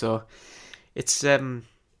mean? So it's the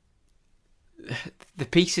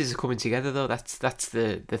pieces are coming together, though. That's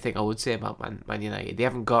the thing I would say about Man United. They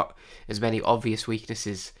haven't got as many obvious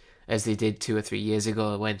weaknesses as they did 2 or 3 years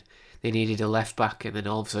ago when they needed a left back, and then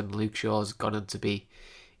all of a sudden Luke Shaw's gone on to be,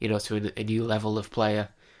 to a new level of player.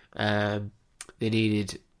 They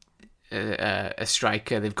needed a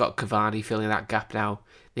striker. They've got Cavani filling that gap now.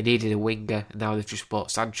 They needed a winger, and now they've just bought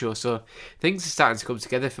Sancho. So things are starting to come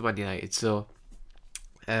together for Man United. So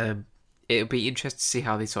it'll be interesting to see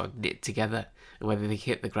how they sort of knit together and whether they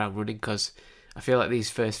hit the ground running, because I feel like these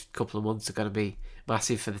first couple of months are going to be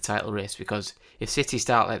massive for the title race, because if City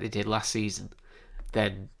start like they did last season,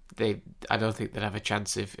 then I don't think they'd have a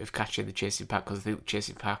chance of catching the chasing pack, because I think the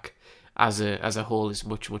chasing pack as a whole is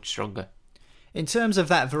much, much stronger. In terms of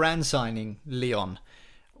that Varane signing, Leon,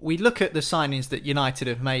 we look at the signings that United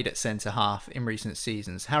have made at centre-half in recent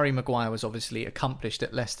seasons. Harry Maguire was obviously accomplished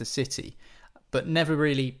at Leicester City, but never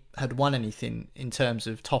really had won anything in terms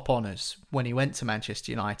of top honours when he went to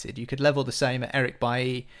Manchester United. You could level the same at Eric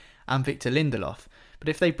Bailly and Victor Lindelof. But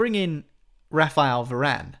if they bring in Raphael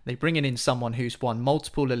Varane, they bring in someone who's won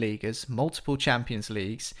multiple La Ligas, multiple Champions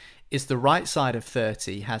Leagues, is the right side of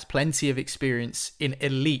 30, has plenty of experience in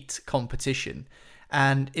elite competition,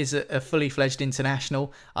 and is a fully fledged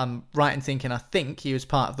international. I'm right in thinking, I think he was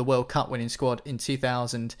part of the World Cup winning squad in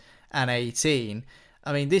 2018.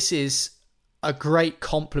 I mean, this is a great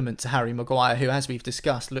compliment to Harry Maguire, who, as we've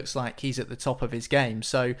discussed, looks like he's at the top of his game.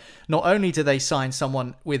 So not only do they sign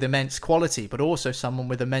someone with immense quality, but also someone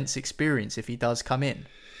with immense experience if he does come in.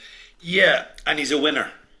 Yeah, and he's a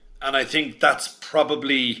winner. And I think that's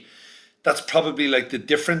probably like the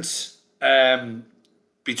difference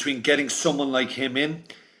between getting someone like him in.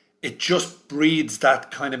 It just breeds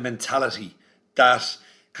that kind of mentality that,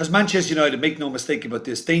 because Manchester United, make no mistake about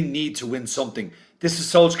this, they need to win something. This is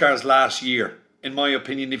Solskjaer's last year, in my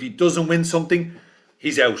opinion. If he doesn't win something,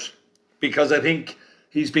 he's out. Because I think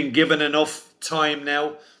he's been given enough time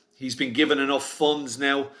now. He's been given enough funds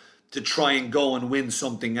now to try and go and win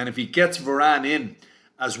something. And if he gets Varane in,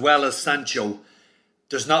 as well as Sancho,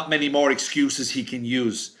 there's not many more excuses he can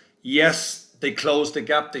use. Yes, they closed the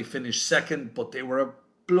gap. They finished second, but they were a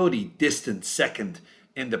bloody distant second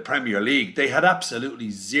in the Premier League. They had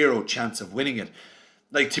absolutely zero chance of winning it.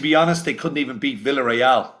 Like, to be honest, they couldn't even beat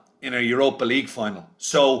Villarreal in a Europa League final.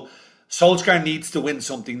 So Solskjaer needs to win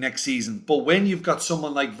something next season. But when you've got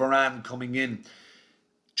someone like Varane coming in,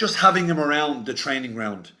 just having him around the training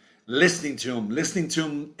ground, listening to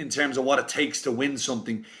him in terms of what it takes to win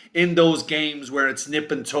something, in those games where it's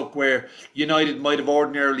nip and tuck, where United might have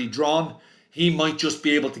ordinarily drawn, he might just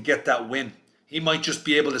be able to get that win. He might just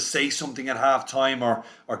be able to say something at half-time, or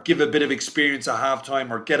give a bit of experience at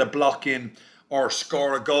half-time, or get a block in, or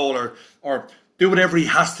score a goal, or do whatever he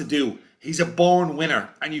has to do. He's a born winner,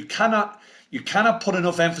 and you cannot put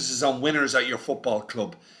enough emphasis on winners at your football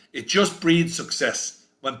club. It just breeds success.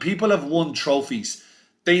 When people have won trophies,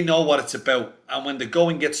 they know what it's about, and when the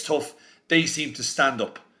going gets tough, they seem to stand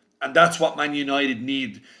up. And that's what Man United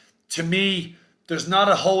need. To me, there's not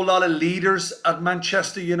a whole lot of leaders at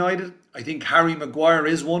Manchester United. I think Harry Maguire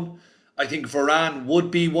is one. I think Varane would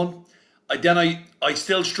be one. I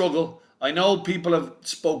still struggle. I know people have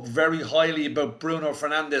spoke very highly about Bruno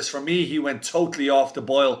Fernandes. For me, he went totally off the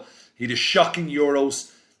boil. He had a shocking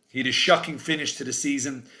Euros. He had a shocking finish to the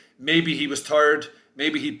season. Maybe he was tired.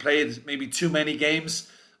 Maybe he played too many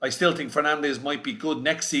games. I still think Fernandes might be good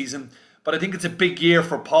next season. But I think it's a big year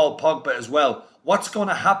for Paul Pogba as well. What's going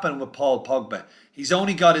to happen with Paul Pogba? He's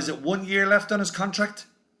only got, 1 year left on his contract?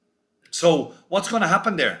 So what's going to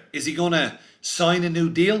happen there? Is he going to sign a new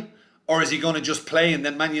deal? Or is he going to just play and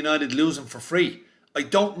then Man United lose him for free? I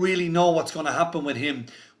don't really know what's going to happen with him.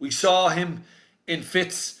 We saw him in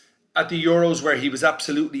fits at the Euros where he was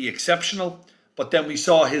absolutely exceptional. But then we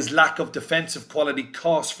saw his lack of defensive quality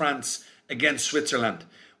cost France against Switzerland.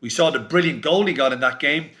 We saw the brilliant goal he got in that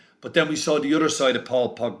game. But then we saw the other side of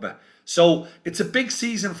Paul Pogba. So it's a big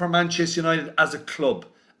season for Manchester United as a club.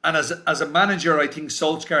 And as a manager, I think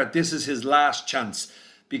Solskjaer, this is his last chance.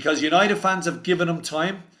 Because United fans have given him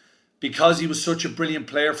time, because he was such a brilliant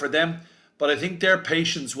player for them. But I think their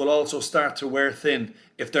patience will also start to wear thin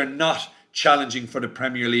if they're not challenging for the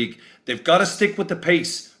Premier League. They've got to stick with the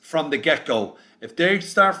pace from the get-go. If they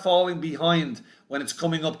start falling behind when it's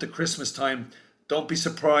coming up to Christmas time, don't be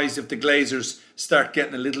surprised if the Glazers start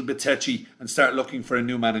getting a little bit tetchy and start looking for a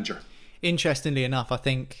new manager. Interestingly enough, I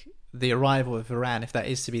think the arrival of Varane, if that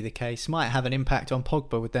is to be the case, might have an impact on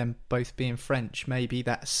Pogba with them both being French. Maybe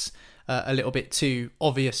that's a little bit too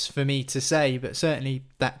obvious for me to say, but certainly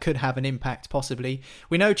that could have an impact possibly.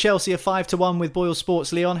 We know Chelsea are 5-1 with Boyle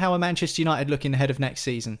Sports. Leon, how are Manchester United looking ahead of next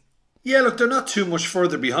season? Yeah, look, they're not too much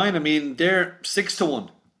further behind. I mean, they're 6-1.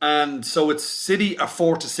 And so it's City are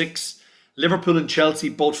 4-6. Liverpool and Chelsea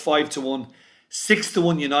both 5-1.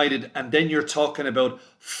 6-1 United. And then you're talking about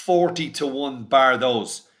 40-1 bar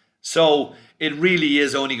those. So it really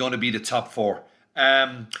is only going to be the top four.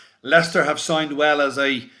 Leicester have signed well as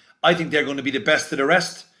I think they're going to be the best of the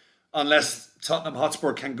rest. Unless Tottenham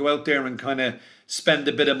Hotspur can go out there and kind of spend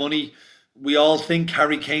a bit of money. We all think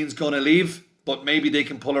Harry Kane's going to leave. But maybe they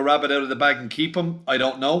can pull a rabbit out of the bag and keep him. I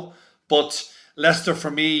don't know. But Leicester,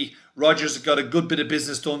 for me, Rodgers got a good bit of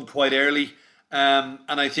business done quite early. And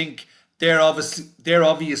I think their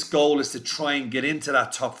obvious goal is to try and get into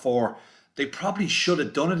that top four. They probably should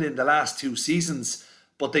have done it in the last 2 seasons,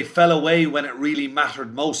 but they fell away when it really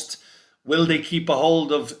mattered most. Will they keep a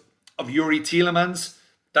hold of Yuri Tielemans?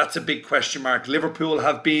 That's a big question mark. Liverpool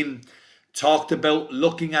have been talked about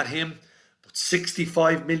looking at him, but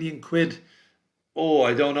 65 million quid. Oh,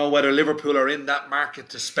 I don't know whether Liverpool are in that market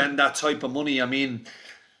to spend that type of money. I mean,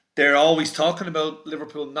 they're always talking about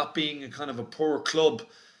Liverpool not being a kind of a poor club,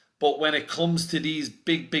 but when it comes to these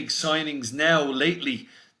big signings now, lately,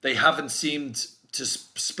 they haven't seemed to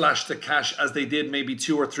splash the cash as they did maybe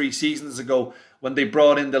 2 or 3 seasons ago when they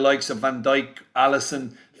brought in the likes of Van Dijk,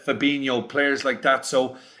 Alisson, Fabinho, players like that.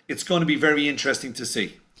 So it's going to be very interesting to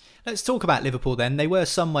see. Let's talk about Liverpool then. They were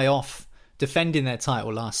some way off defending their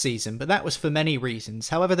title last season, but that was for many reasons.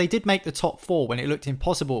 However, they did make the top 4 when it looked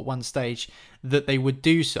impossible at one stage that they would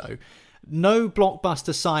do so. No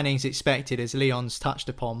blockbuster signings expected, as Leon's touched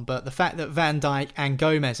upon, but the fact that Van Dijk and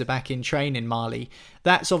Gomez are back in training, Marley,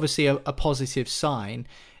 that's obviously a positive sign.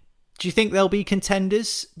 Do you think they'll be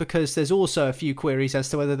contenders? Because there's also a few queries as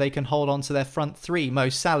to whether they can hold on to their front 3. Mo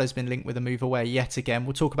Salah's been linked with a move away yet again.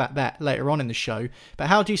 We'll talk about that later on in the show. But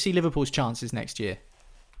how do you see Liverpool's chances next year?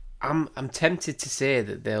 I'm tempted to say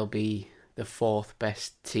that they'll be the 4th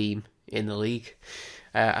best team in the league.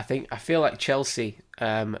 I feel like Chelsea,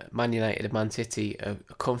 Man United and Man City are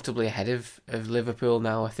comfortably ahead of Liverpool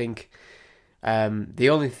now. I think the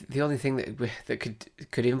only thing that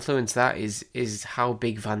could influence that is how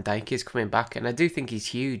big Van Dijk is coming back, and I do think he's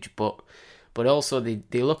huge, but also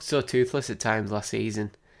they looked so toothless at times last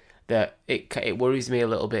season that it worries me a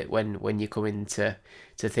little bit when you come in to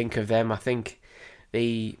think of them. I think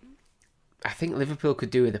Liverpool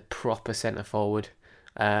could do with a proper centre forward.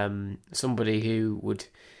 Somebody who would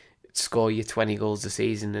score you 20 goals a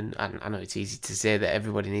season, and I know it's easy to say that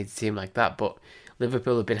everybody needs a team like that, but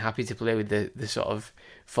Liverpool have been happy to play with the sort of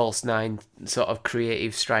false 9 sort of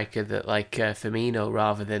creative striker that like Firmino,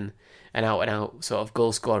 rather than an out and out sort of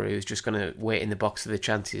goal scorer who's just going to wait in the box for the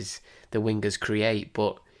chances the wingers create.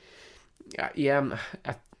 But yeah,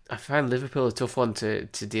 I find Liverpool a tough one to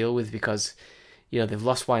deal with because they've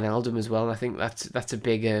lost Wijnaldum as well, and I think that's a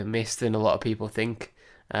bigger miss than a lot of people think.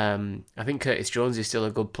 I think Curtis Jones is still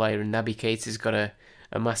a good player, and Naby Keita's got a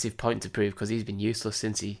massive point to prove because he's been useless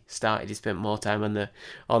since he started. He spent more time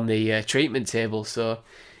on the treatment table. So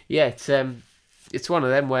yeah, it's one of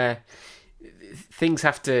them where people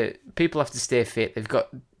have to stay fit. They've got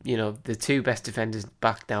the 2 best defenders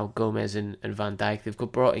back now, Gomez and Van Dijk. They've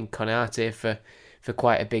brought in Konate for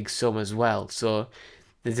quite a big sum as well. So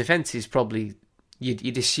the defence is probably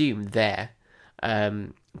you'd assume there.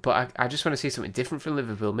 But I just want to see something different from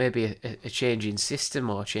Liverpool. Maybe a change in system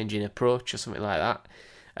or change in approach or something like that.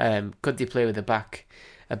 Could they play with a back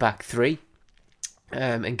 3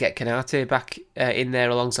 and get Konate back in there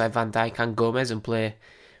alongside Van Dijk and Gomez and play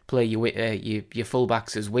your full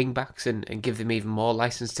backs as wing backs and give them even more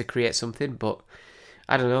license to create something? But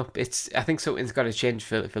I don't know. I think something's got to change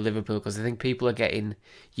for Liverpool because I think people are getting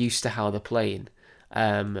used to how they're playing.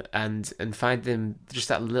 And find them just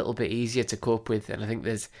that little bit easier to cope with, and I think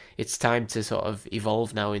it's time to sort of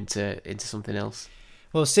evolve now into something else.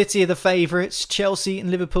 Well, City are the favourites, Chelsea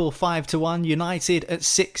and Liverpool 5-1, United at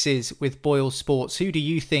 6s with Boyle Sports. Who do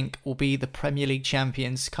you think will be the Premier League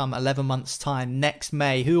champions come 11 months' time next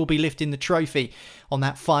May? Who will be lifting the trophy on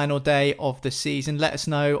that final day of the season? Let us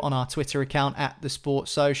know on our Twitter account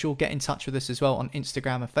 @TheSportsSocial. Get in touch with us as well on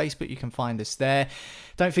Instagram and Facebook. You can find us there.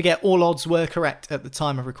 Don't forget, all odds were correct at the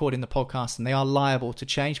time of recording the podcast, and they are liable to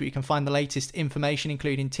change, but you can find the latest information,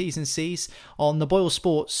 including T's and C's, on the Boyle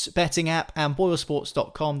Sports betting app and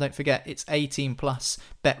boylesports.com. Don't forget, it's 18 plus.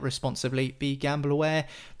 Bet responsibly.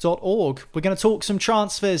 BeGambleAware.org. We're going to talk some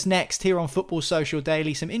transfers next here on Football Social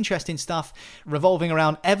Daily. Some interesting stuff revolving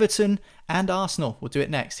around Everton and Arsenal. We'll do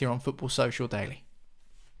it next here on Football Social Daily.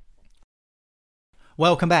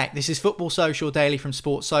 Welcome back. This is Football Social Daily from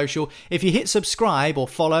Sports Social. If you hit subscribe or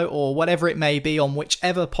follow or whatever it may be on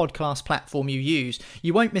whichever podcast platform you use,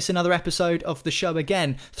 you won't miss another episode of the show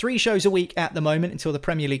again. 3 shows a week at the moment until the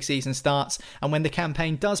Premier League season starts, and when the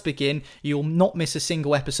campaign does begin, you'll not miss a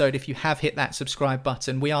single episode if you have hit that subscribe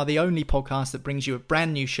button. We are the only podcast that brings you a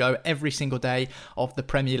brand new show every single day of the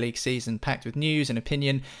Premier League season, packed with news and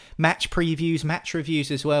opinion, match previews, match reviews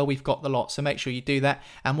as well. We've got the lot, so make sure you do that,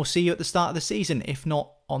 and we'll see you at the start of the season, if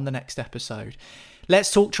not on the next episode.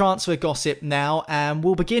 Let's talk transfer gossip now, and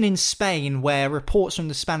we'll begin in Spain, where reports from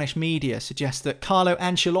the Spanish media suggest that Carlo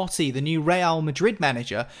Ancelotti, the new Real Madrid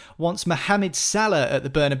manager, wants Mohamed Salah at the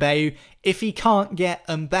Bernabeu if he can't get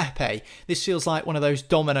Mbappe. This feels like one of those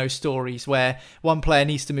domino stories where one player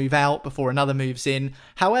needs to move out before another moves in.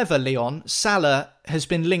 However, Leon, Salah has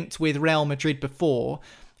been linked with Real Madrid before.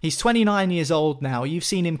 He's 29 years old now. You've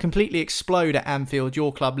seen him completely explode at Anfield.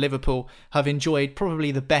 Your club, Liverpool, have enjoyed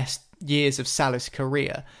probably the best years of Salah's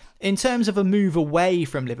career. In terms of a move away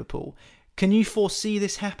from Liverpool, can you foresee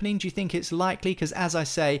this happening? Do you think it's likely? Because as I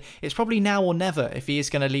say, it's probably now or never if he is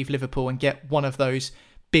going to leave Liverpool and get one of those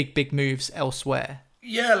big moves elsewhere.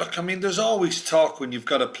 Yeah, look, I mean, there's always talk when you've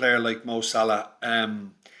got a player like Mo Salah.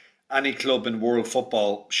 Any club in world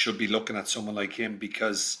football should be looking at someone like him,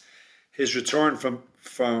 because his return for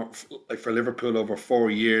Liverpool over 4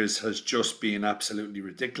 years has just been absolutely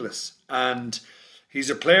ridiculous. And he's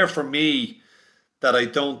a player for me that I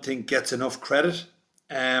don't think gets enough credit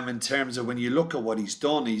in terms of when you look at what he's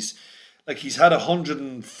done. He's had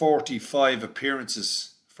 145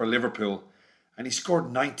 appearances for Liverpool and he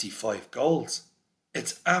scored 95 goals.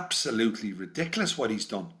 It's absolutely ridiculous what he's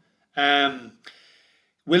done.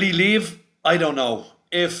 Will he leave? I don't know.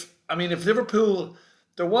 If Liverpool...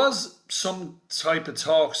 There was some type of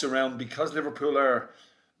talks around, because Liverpool are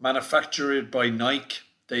manufactured by Nike.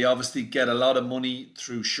 They obviously get a lot of money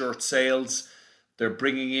through shirt sales. They're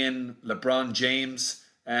bringing in LeBron James,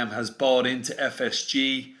 has bought into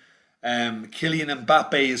FSG. Kylian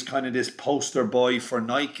Mbappe is kind of this poster boy for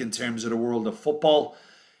Nike in terms of the world of football.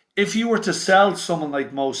 If you were to sell someone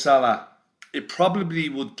like Mo Salah, it probably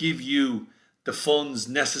would give you the funds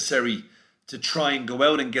necessary to try and go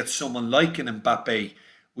out and get someone like an Mbappe.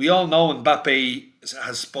 We all know Mbappe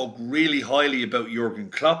has spoke really highly about Jurgen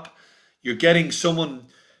Klopp. You're getting someone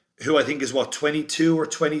who I think is 22 or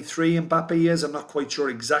 23 Mbappe is. I'm not quite sure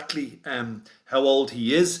exactly how old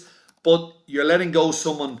he is, but you're letting go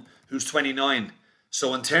someone who's 29.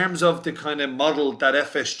 So in terms of the kind of model that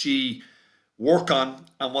FSG work on,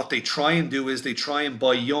 and what they try and do is they try and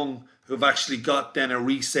buy young who've actually got then a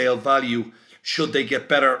resale value should they get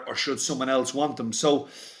better or should someone else want them. So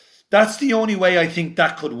that's the only way I think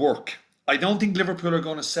that could work. I don't think Liverpool are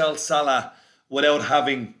going to sell Salah without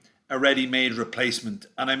having a ready-made replacement.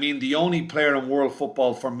 And I mean, the only player in world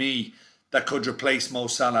football for me that could replace Mo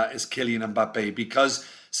Salah is Kylian Mbappe, because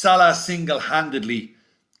Salah single-handedly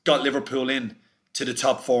got Liverpool in to the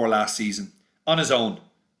top 4 last season on his own.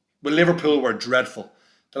 But Liverpool were dreadful.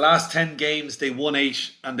 The last 10 games, they won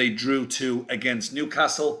 8 and they drew 2 against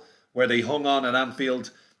Newcastle, where they hung on at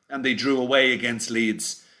Anfield, and they drew away against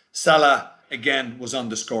Leeds. Salah, again, was on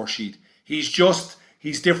the score sheet. He's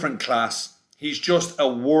different class. He's just a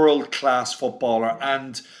world-class footballer.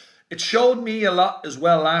 And it showed me a lot as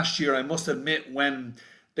well last year, I must admit, when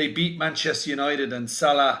they beat Manchester United and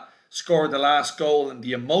Salah scored the last goal, and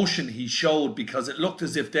the emotion he showed, because it looked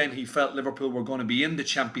as if then he felt Liverpool were going to be in the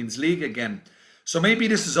Champions League again. So maybe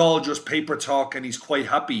this is all just paper talk and he's quite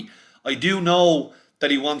happy. I do know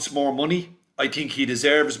that he wants more money. I think he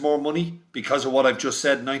deserves more money because of what I've just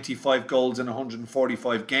said, 95 goals in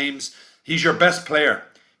 145 games. He's your best player.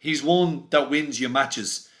 He's one that wins you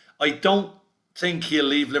matches. I don't think he'll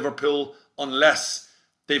leave Liverpool unless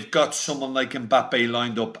they've got someone like Mbappe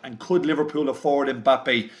lined up. And could Liverpool afford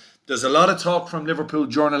Mbappe? There's a lot of talk from Liverpool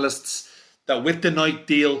journalists that with the Nike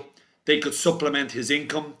deal, they could supplement his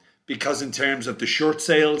income, because in terms of the shirt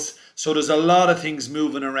sales. So there's a lot of things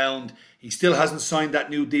moving around. He still hasn't signed that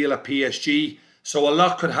new deal at PSG. So a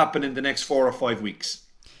lot could happen in the next 4 or 5 weeks.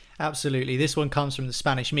 Absolutely. This one comes from the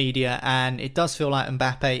Spanish media, and it does feel like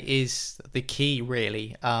Mbappe is the key,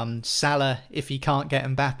 really. Salah, if he can't get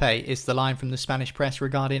Mbappe, is the line from the Spanish press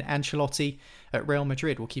regarding Ancelotti at Real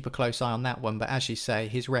Madrid. We'll keep a close eye on that one. But as you say,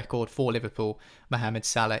 his record for Liverpool, Mohamed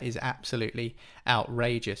Salah, is absolutely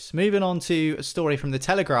outrageous. Moving on to a story from The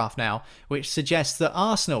Telegraph now, which suggests that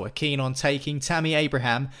Arsenal are keen on taking Tammy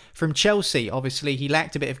Abraham from Chelsea. Obviously, he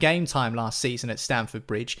lacked a bit of game time last season at Stamford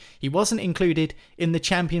Bridge. He wasn't included in the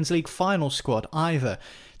Champions League final squad either.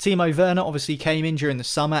 Timo Werner obviously came in during the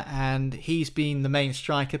summer, and he's been the main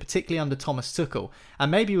striker, particularly under Thomas Tuchel. And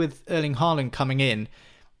maybe with Erling Haaland coming in,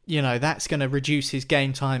 that's going to reduce his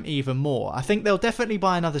game time even more. I think they'll definitely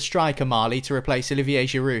buy another striker, Marley, to replace Olivier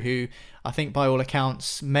Giroud, who I think by all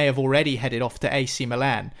accounts may have already headed off to AC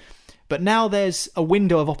Milan. But now there's a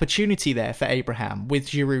window of opportunity there for Abraham with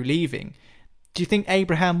Giroud leaving. Do you think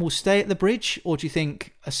Abraham will stay at the Bridge, or do you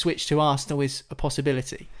think a switch to Arsenal is a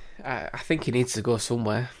possibility? I think he needs to go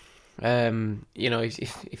somewhere.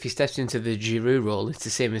 If he steps into the Giroud role, it's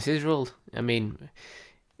the same as his role. I mean,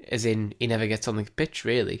 as in, he never gets on the pitch,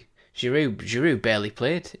 really. Giroud barely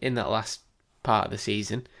played in that last part of the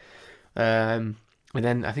season. And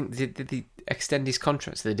then I think did they extend his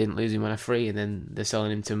contract so they didn't lose him on a free, and then they're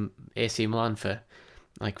selling him to AC Milan for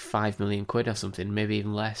like £5 million or something, maybe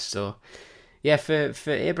even less. So, yeah, for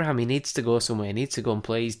Abraham, he needs to go somewhere. He needs to go and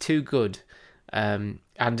play. He's too good. And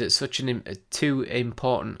at such too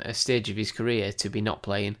important a stage of his career to be not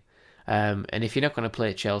playing. And if you're not going to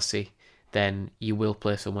play at Chelsea, then you will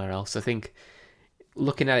play somewhere else. I think,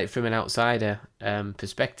 looking at it from an outsider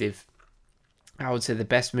perspective, I would say the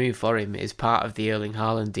best move for him is part of the Erling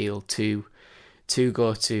Haaland deal to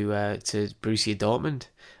go to Borussia Dortmund.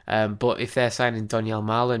 But if they're signing Donyell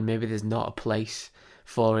Malen, maybe there's not a place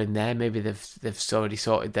for him there. Maybe they've already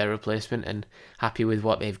sorted their replacement and happy with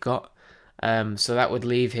what they've got. So that would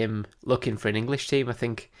leave him looking for an English team. I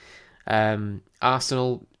think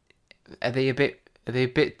Arsenal, are they a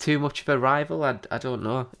bit too much of a rival? I don't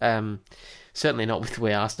know. Certainly not with the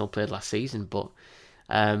way Arsenal played last season, but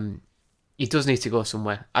he does need to go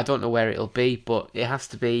somewhere. I don't know where it'll be, but it has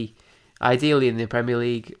to be ideally in the Premier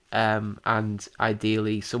League, and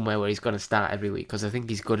ideally somewhere where he's going to start every week, because I think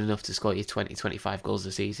he's good enough to score you 20-25 goals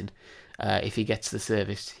a season if he gets the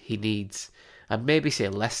service he needs. I'd maybe say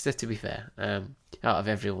Leicester, to be fair, out of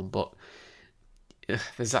everyone, but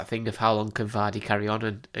there's that thing of how long can Vardy carry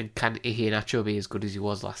on, and can Iheanacho be as good as he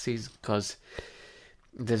was last season? Because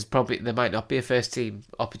there might not be a first team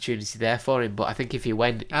opportunity there for him, but I think if he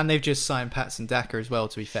went, and they've just signed Patson Daka as well,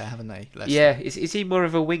 to be fair, haven't they? Leicester? Yeah, is he more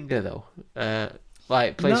of a winger though? Plays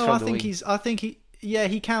no, from I the think wing?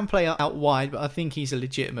 he can play out wide, but I think he's a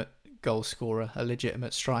legitimate goal scorer, a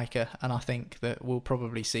legitimate striker, and I think that we'll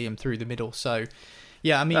probably see him through the middle. So,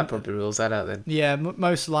 yeah, I mean, that probably rules that out then. Yeah,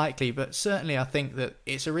 most likely, but certainly I think that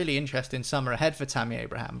it's a really interesting summer ahead for Tammy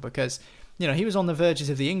Abraham, because he was on the verges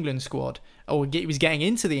of the England squad, or he was getting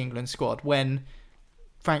into the England squad when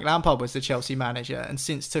Frank Lampard was the Chelsea manager, and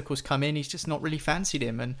since Tuchel's come in, he's just not really fancied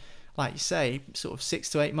him. And like you say, sort of 6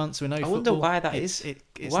 to 8 months with no football. I wonder why that is.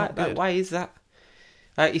 Why is that?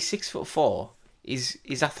 He's 6'4".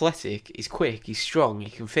 He's athletic, he's quick, he's strong, he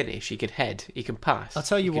can finish, he can head, he can pass. I'll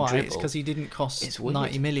tell you why. Dribble. It's because he didn't cost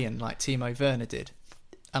 90 million like Timo Werner did.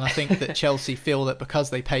 And I think that Chelsea feel that because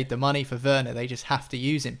they paid the money for Werner, they just have to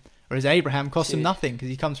use him. Whereas Abraham cost them nothing because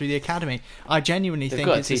he comes through the academy. I genuinely think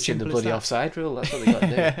it's as simple as that. They've got to teach him the bloody offside rule. That's what they've got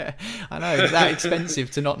to do. I know, it's that expensive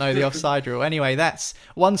to not know the offside rule. Anyway, that's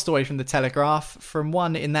one story from The Telegraph. From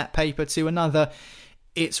one in that paper to another,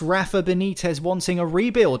 it's Rafa Benitez wanting a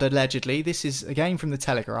rebuild, allegedly. This is again from The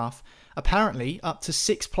Telegraph. Apparently, up to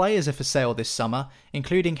 6 players are for sale this summer,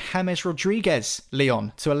 including James Rodriguez,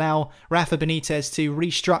 Leon, to allow Rafa Benitez to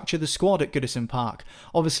restructure the squad at Goodison Park.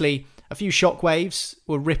 Obviously, a few shockwaves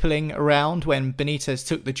were rippling around when Benitez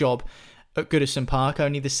took the job at Goodison Park,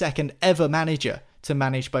 only the second ever manager to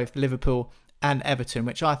manage both Liverpool and Everton,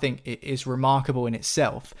 which I think is remarkable in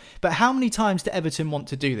itself. But how many times do Everton want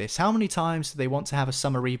to do this? How many times do they want to have a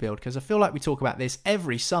summer rebuild? Because I feel like we talk about this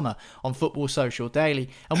every summer on Football Social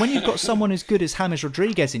Daily. And when you've got someone as good as James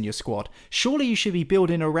Rodriguez in your squad, surely you should be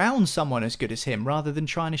building around someone as good as him rather than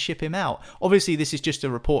trying to ship him out. Obviously, this is just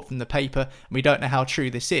a report from the paper, and we don't know how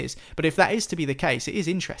true this is. But if that is to be the case, it is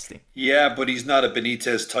interesting. Yeah, but he's not a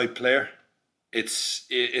Benitez type player.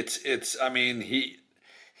 I mean,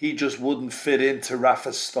 he just wouldn't fit into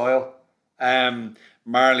Rafa's style.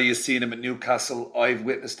 Marley has seen him at Newcastle. I've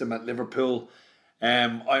witnessed him at Liverpool.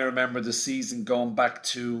 I remember the season going back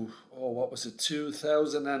to,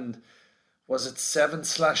 2000 and was it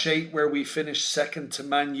 7/8 where we finished second to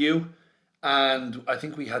Man U, and I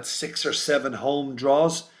think we had 6 or 7 home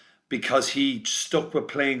draws because he stuck with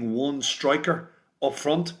playing one striker up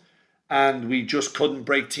front, and we just couldn't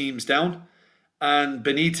break teams down. And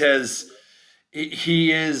Benitez,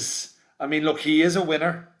 he is, I mean, look, he is a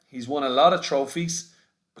winner. He's won a lot of trophies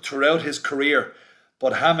throughout his career.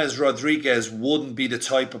 But James Rodriguez wouldn't be the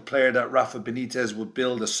type of player that Rafa Benitez would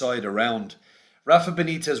build a side around. Rafa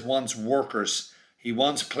Benitez wants workers. He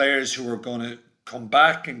wants players who are going to come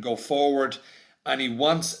back and go forward. And he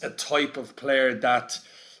wants a type of player that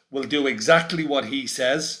will do exactly what he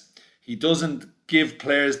says. He doesn't give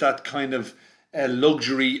players that kind of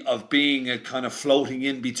luxury of being a kind of floating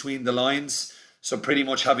in between the lines. So pretty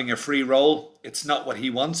much having a free role. It's not what he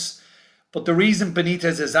wants. But the reason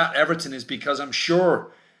Benitez is at Everton is because I'm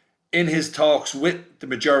sure in his talks with the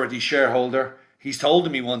majority shareholder, he's told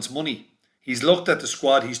him he wants money. He's looked at the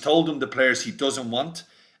squad. He's told him the players he doesn't want.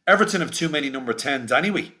 Everton have too many number 10s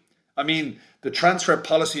anyway. I mean, the transfer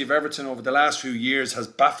policy of Everton over the last few years has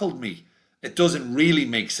baffled me. It doesn't really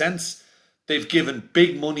make sense. They've given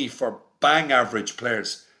big money for bang average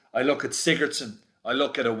players. I look at Sigurdsson. I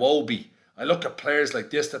look at Iwobi. I look at players like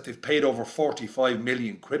this that they've paid over 45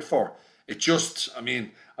 million quid for. It just, I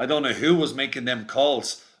mean, I don't know who was making them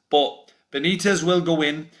calls, but Benitez will go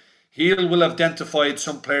in. He will have identified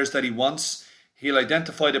some players that he wants. He'll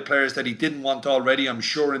identify the players that he didn't want already, I'm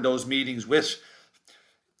sure, in those meetings with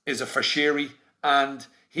Fashiri, and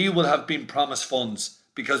he will have been promised funds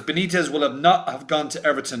because Benitez will have not have gone to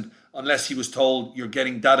Everton unless he was told you're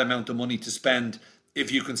getting that amount of money to spend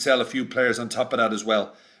if you can sell a few players on top of that as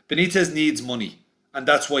well. Benitez needs money, and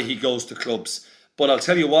that's why he goes to clubs. But I'll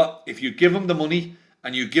tell you what, if you give him the money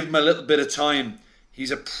and you give him a little bit of time,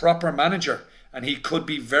 he's a proper manager and he could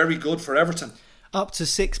be very good for Everton. Up to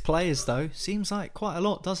 6 players, though, seems like quite a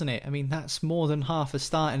lot, doesn't it? I mean, that's more than half a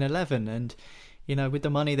starting 11. And, you know, with the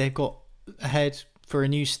money they've got ahead for a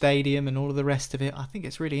new stadium and all of the rest of it, I think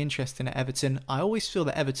it's really interesting at Everton. I always feel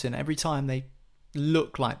that Everton, every time they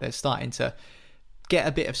look like they're starting to get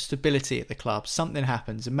a bit of stability at the club, something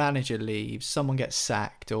happens, a manager leaves, someone gets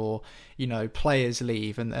sacked, or, you know, players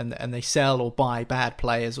leave and they sell or buy bad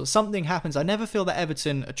players, or something happens. I never feel that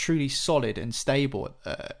Everton are truly solid and stable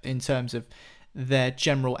in terms of their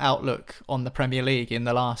general outlook on the Premier League in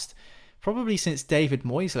the last, probably since David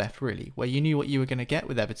Moyes left, really, where you knew what you were going to get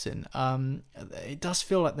with Everton. It does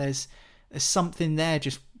feel like there's something there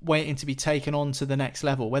just waiting to be taken on to the next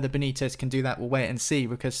level. Whether Benitez can do that, we'll wait and see,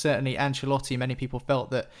 because certainly Ancelotti, many people felt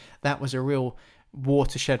that was a real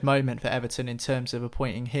watershed moment for Everton in terms of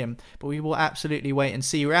appointing him. But we will absolutely wait and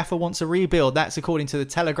see. Rafa wants a rebuild. That's according to the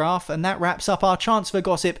Telegraph. And that wraps up our transfer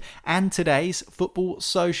gossip and today's Football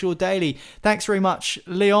Social Daily. Thanks very much,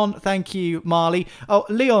 Leon. Thank you, Marley. Oh,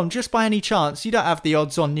 Leon, just by any chance, you don't have the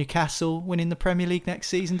odds on Newcastle winning the Premier League next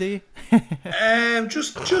season, do you?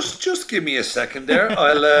 Just give me a second there.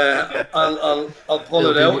 I'll pull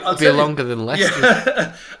it out. It'll be longer than Leicester.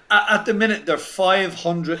 Yeah. At the minute, they're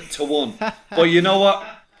 500 to 1. But you know what?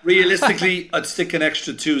 Realistically, I'd stick an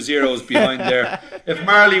extra 2 zeros behind there. If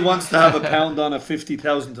Marley wants to have a pound on a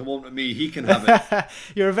 50,000 to 1 with me, he can have it.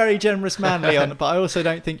 You're a very generous man, Leon, but I also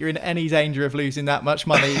don't think you're in any danger of losing that much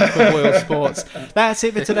money for Boyle Sports. That's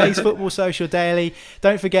it for today's Football Social Daily.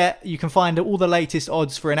 Don't forget, you can find all the latest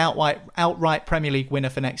odds for an outright Premier League winner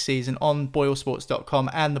for next season on boylesports.com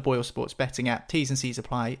and the Boyle Sports betting app. T's and C's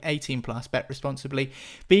apply. 18 plus. Bet responsibly.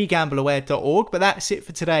 BeGambleAware.org. But that's it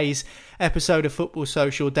for today's episode of Football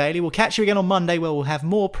Social Daily. We'll catch you again on Monday, where we'll have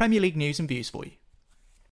more Premier League news and views for you.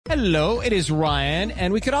 Hello, it is Ryan,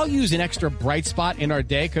 and we could all use an extra bright spot in our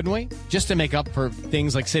day, couldn't we? Just to make up for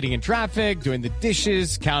things like sitting in traffic, doing the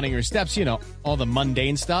dishes, counting your steps, you know, all the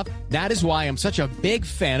mundane stuff. That is why I'm such a big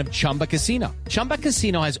fan of Chumba Casino. Chumba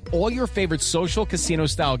Casino has all your favorite social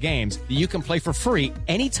casino-style games that you can play for free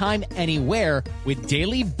anytime, anywhere with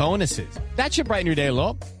daily bonuses. That should brighten your day a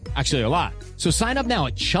little. Actually, a lot. So sign up now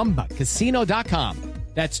at ChumbaCasino.com.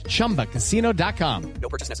 That's ChumbaCasino.com. No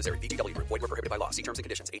purchase necessary. VGW Group. Void where prohibited by law. See terms and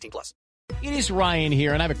conditions. 18 plus. It is Ryan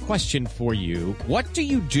here, and I have a question for you. What do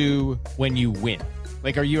you do when you win?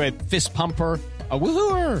 Like, are you a fist pumper, a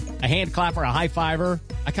woohooer, a hand clapper, a high fiver?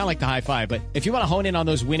 I kind of like the high five, but if you want to hone in on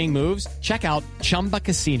those winning moves, check out Chumba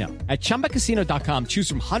Casino. At ChumbaCasino.com, choose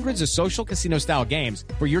from hundreds of social casino-style games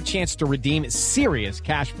for your chance to redeem serious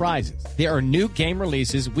cash prizes. There are new game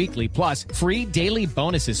releases weekly, plus free daily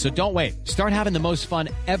bonuses, so don't wait. Start having the most fun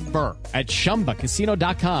ever at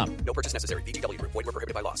ChumbaCasino.com. No purchase necessary. VGW Group. Void where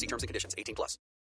prohibited by law. See terms and conditions. 18 plus.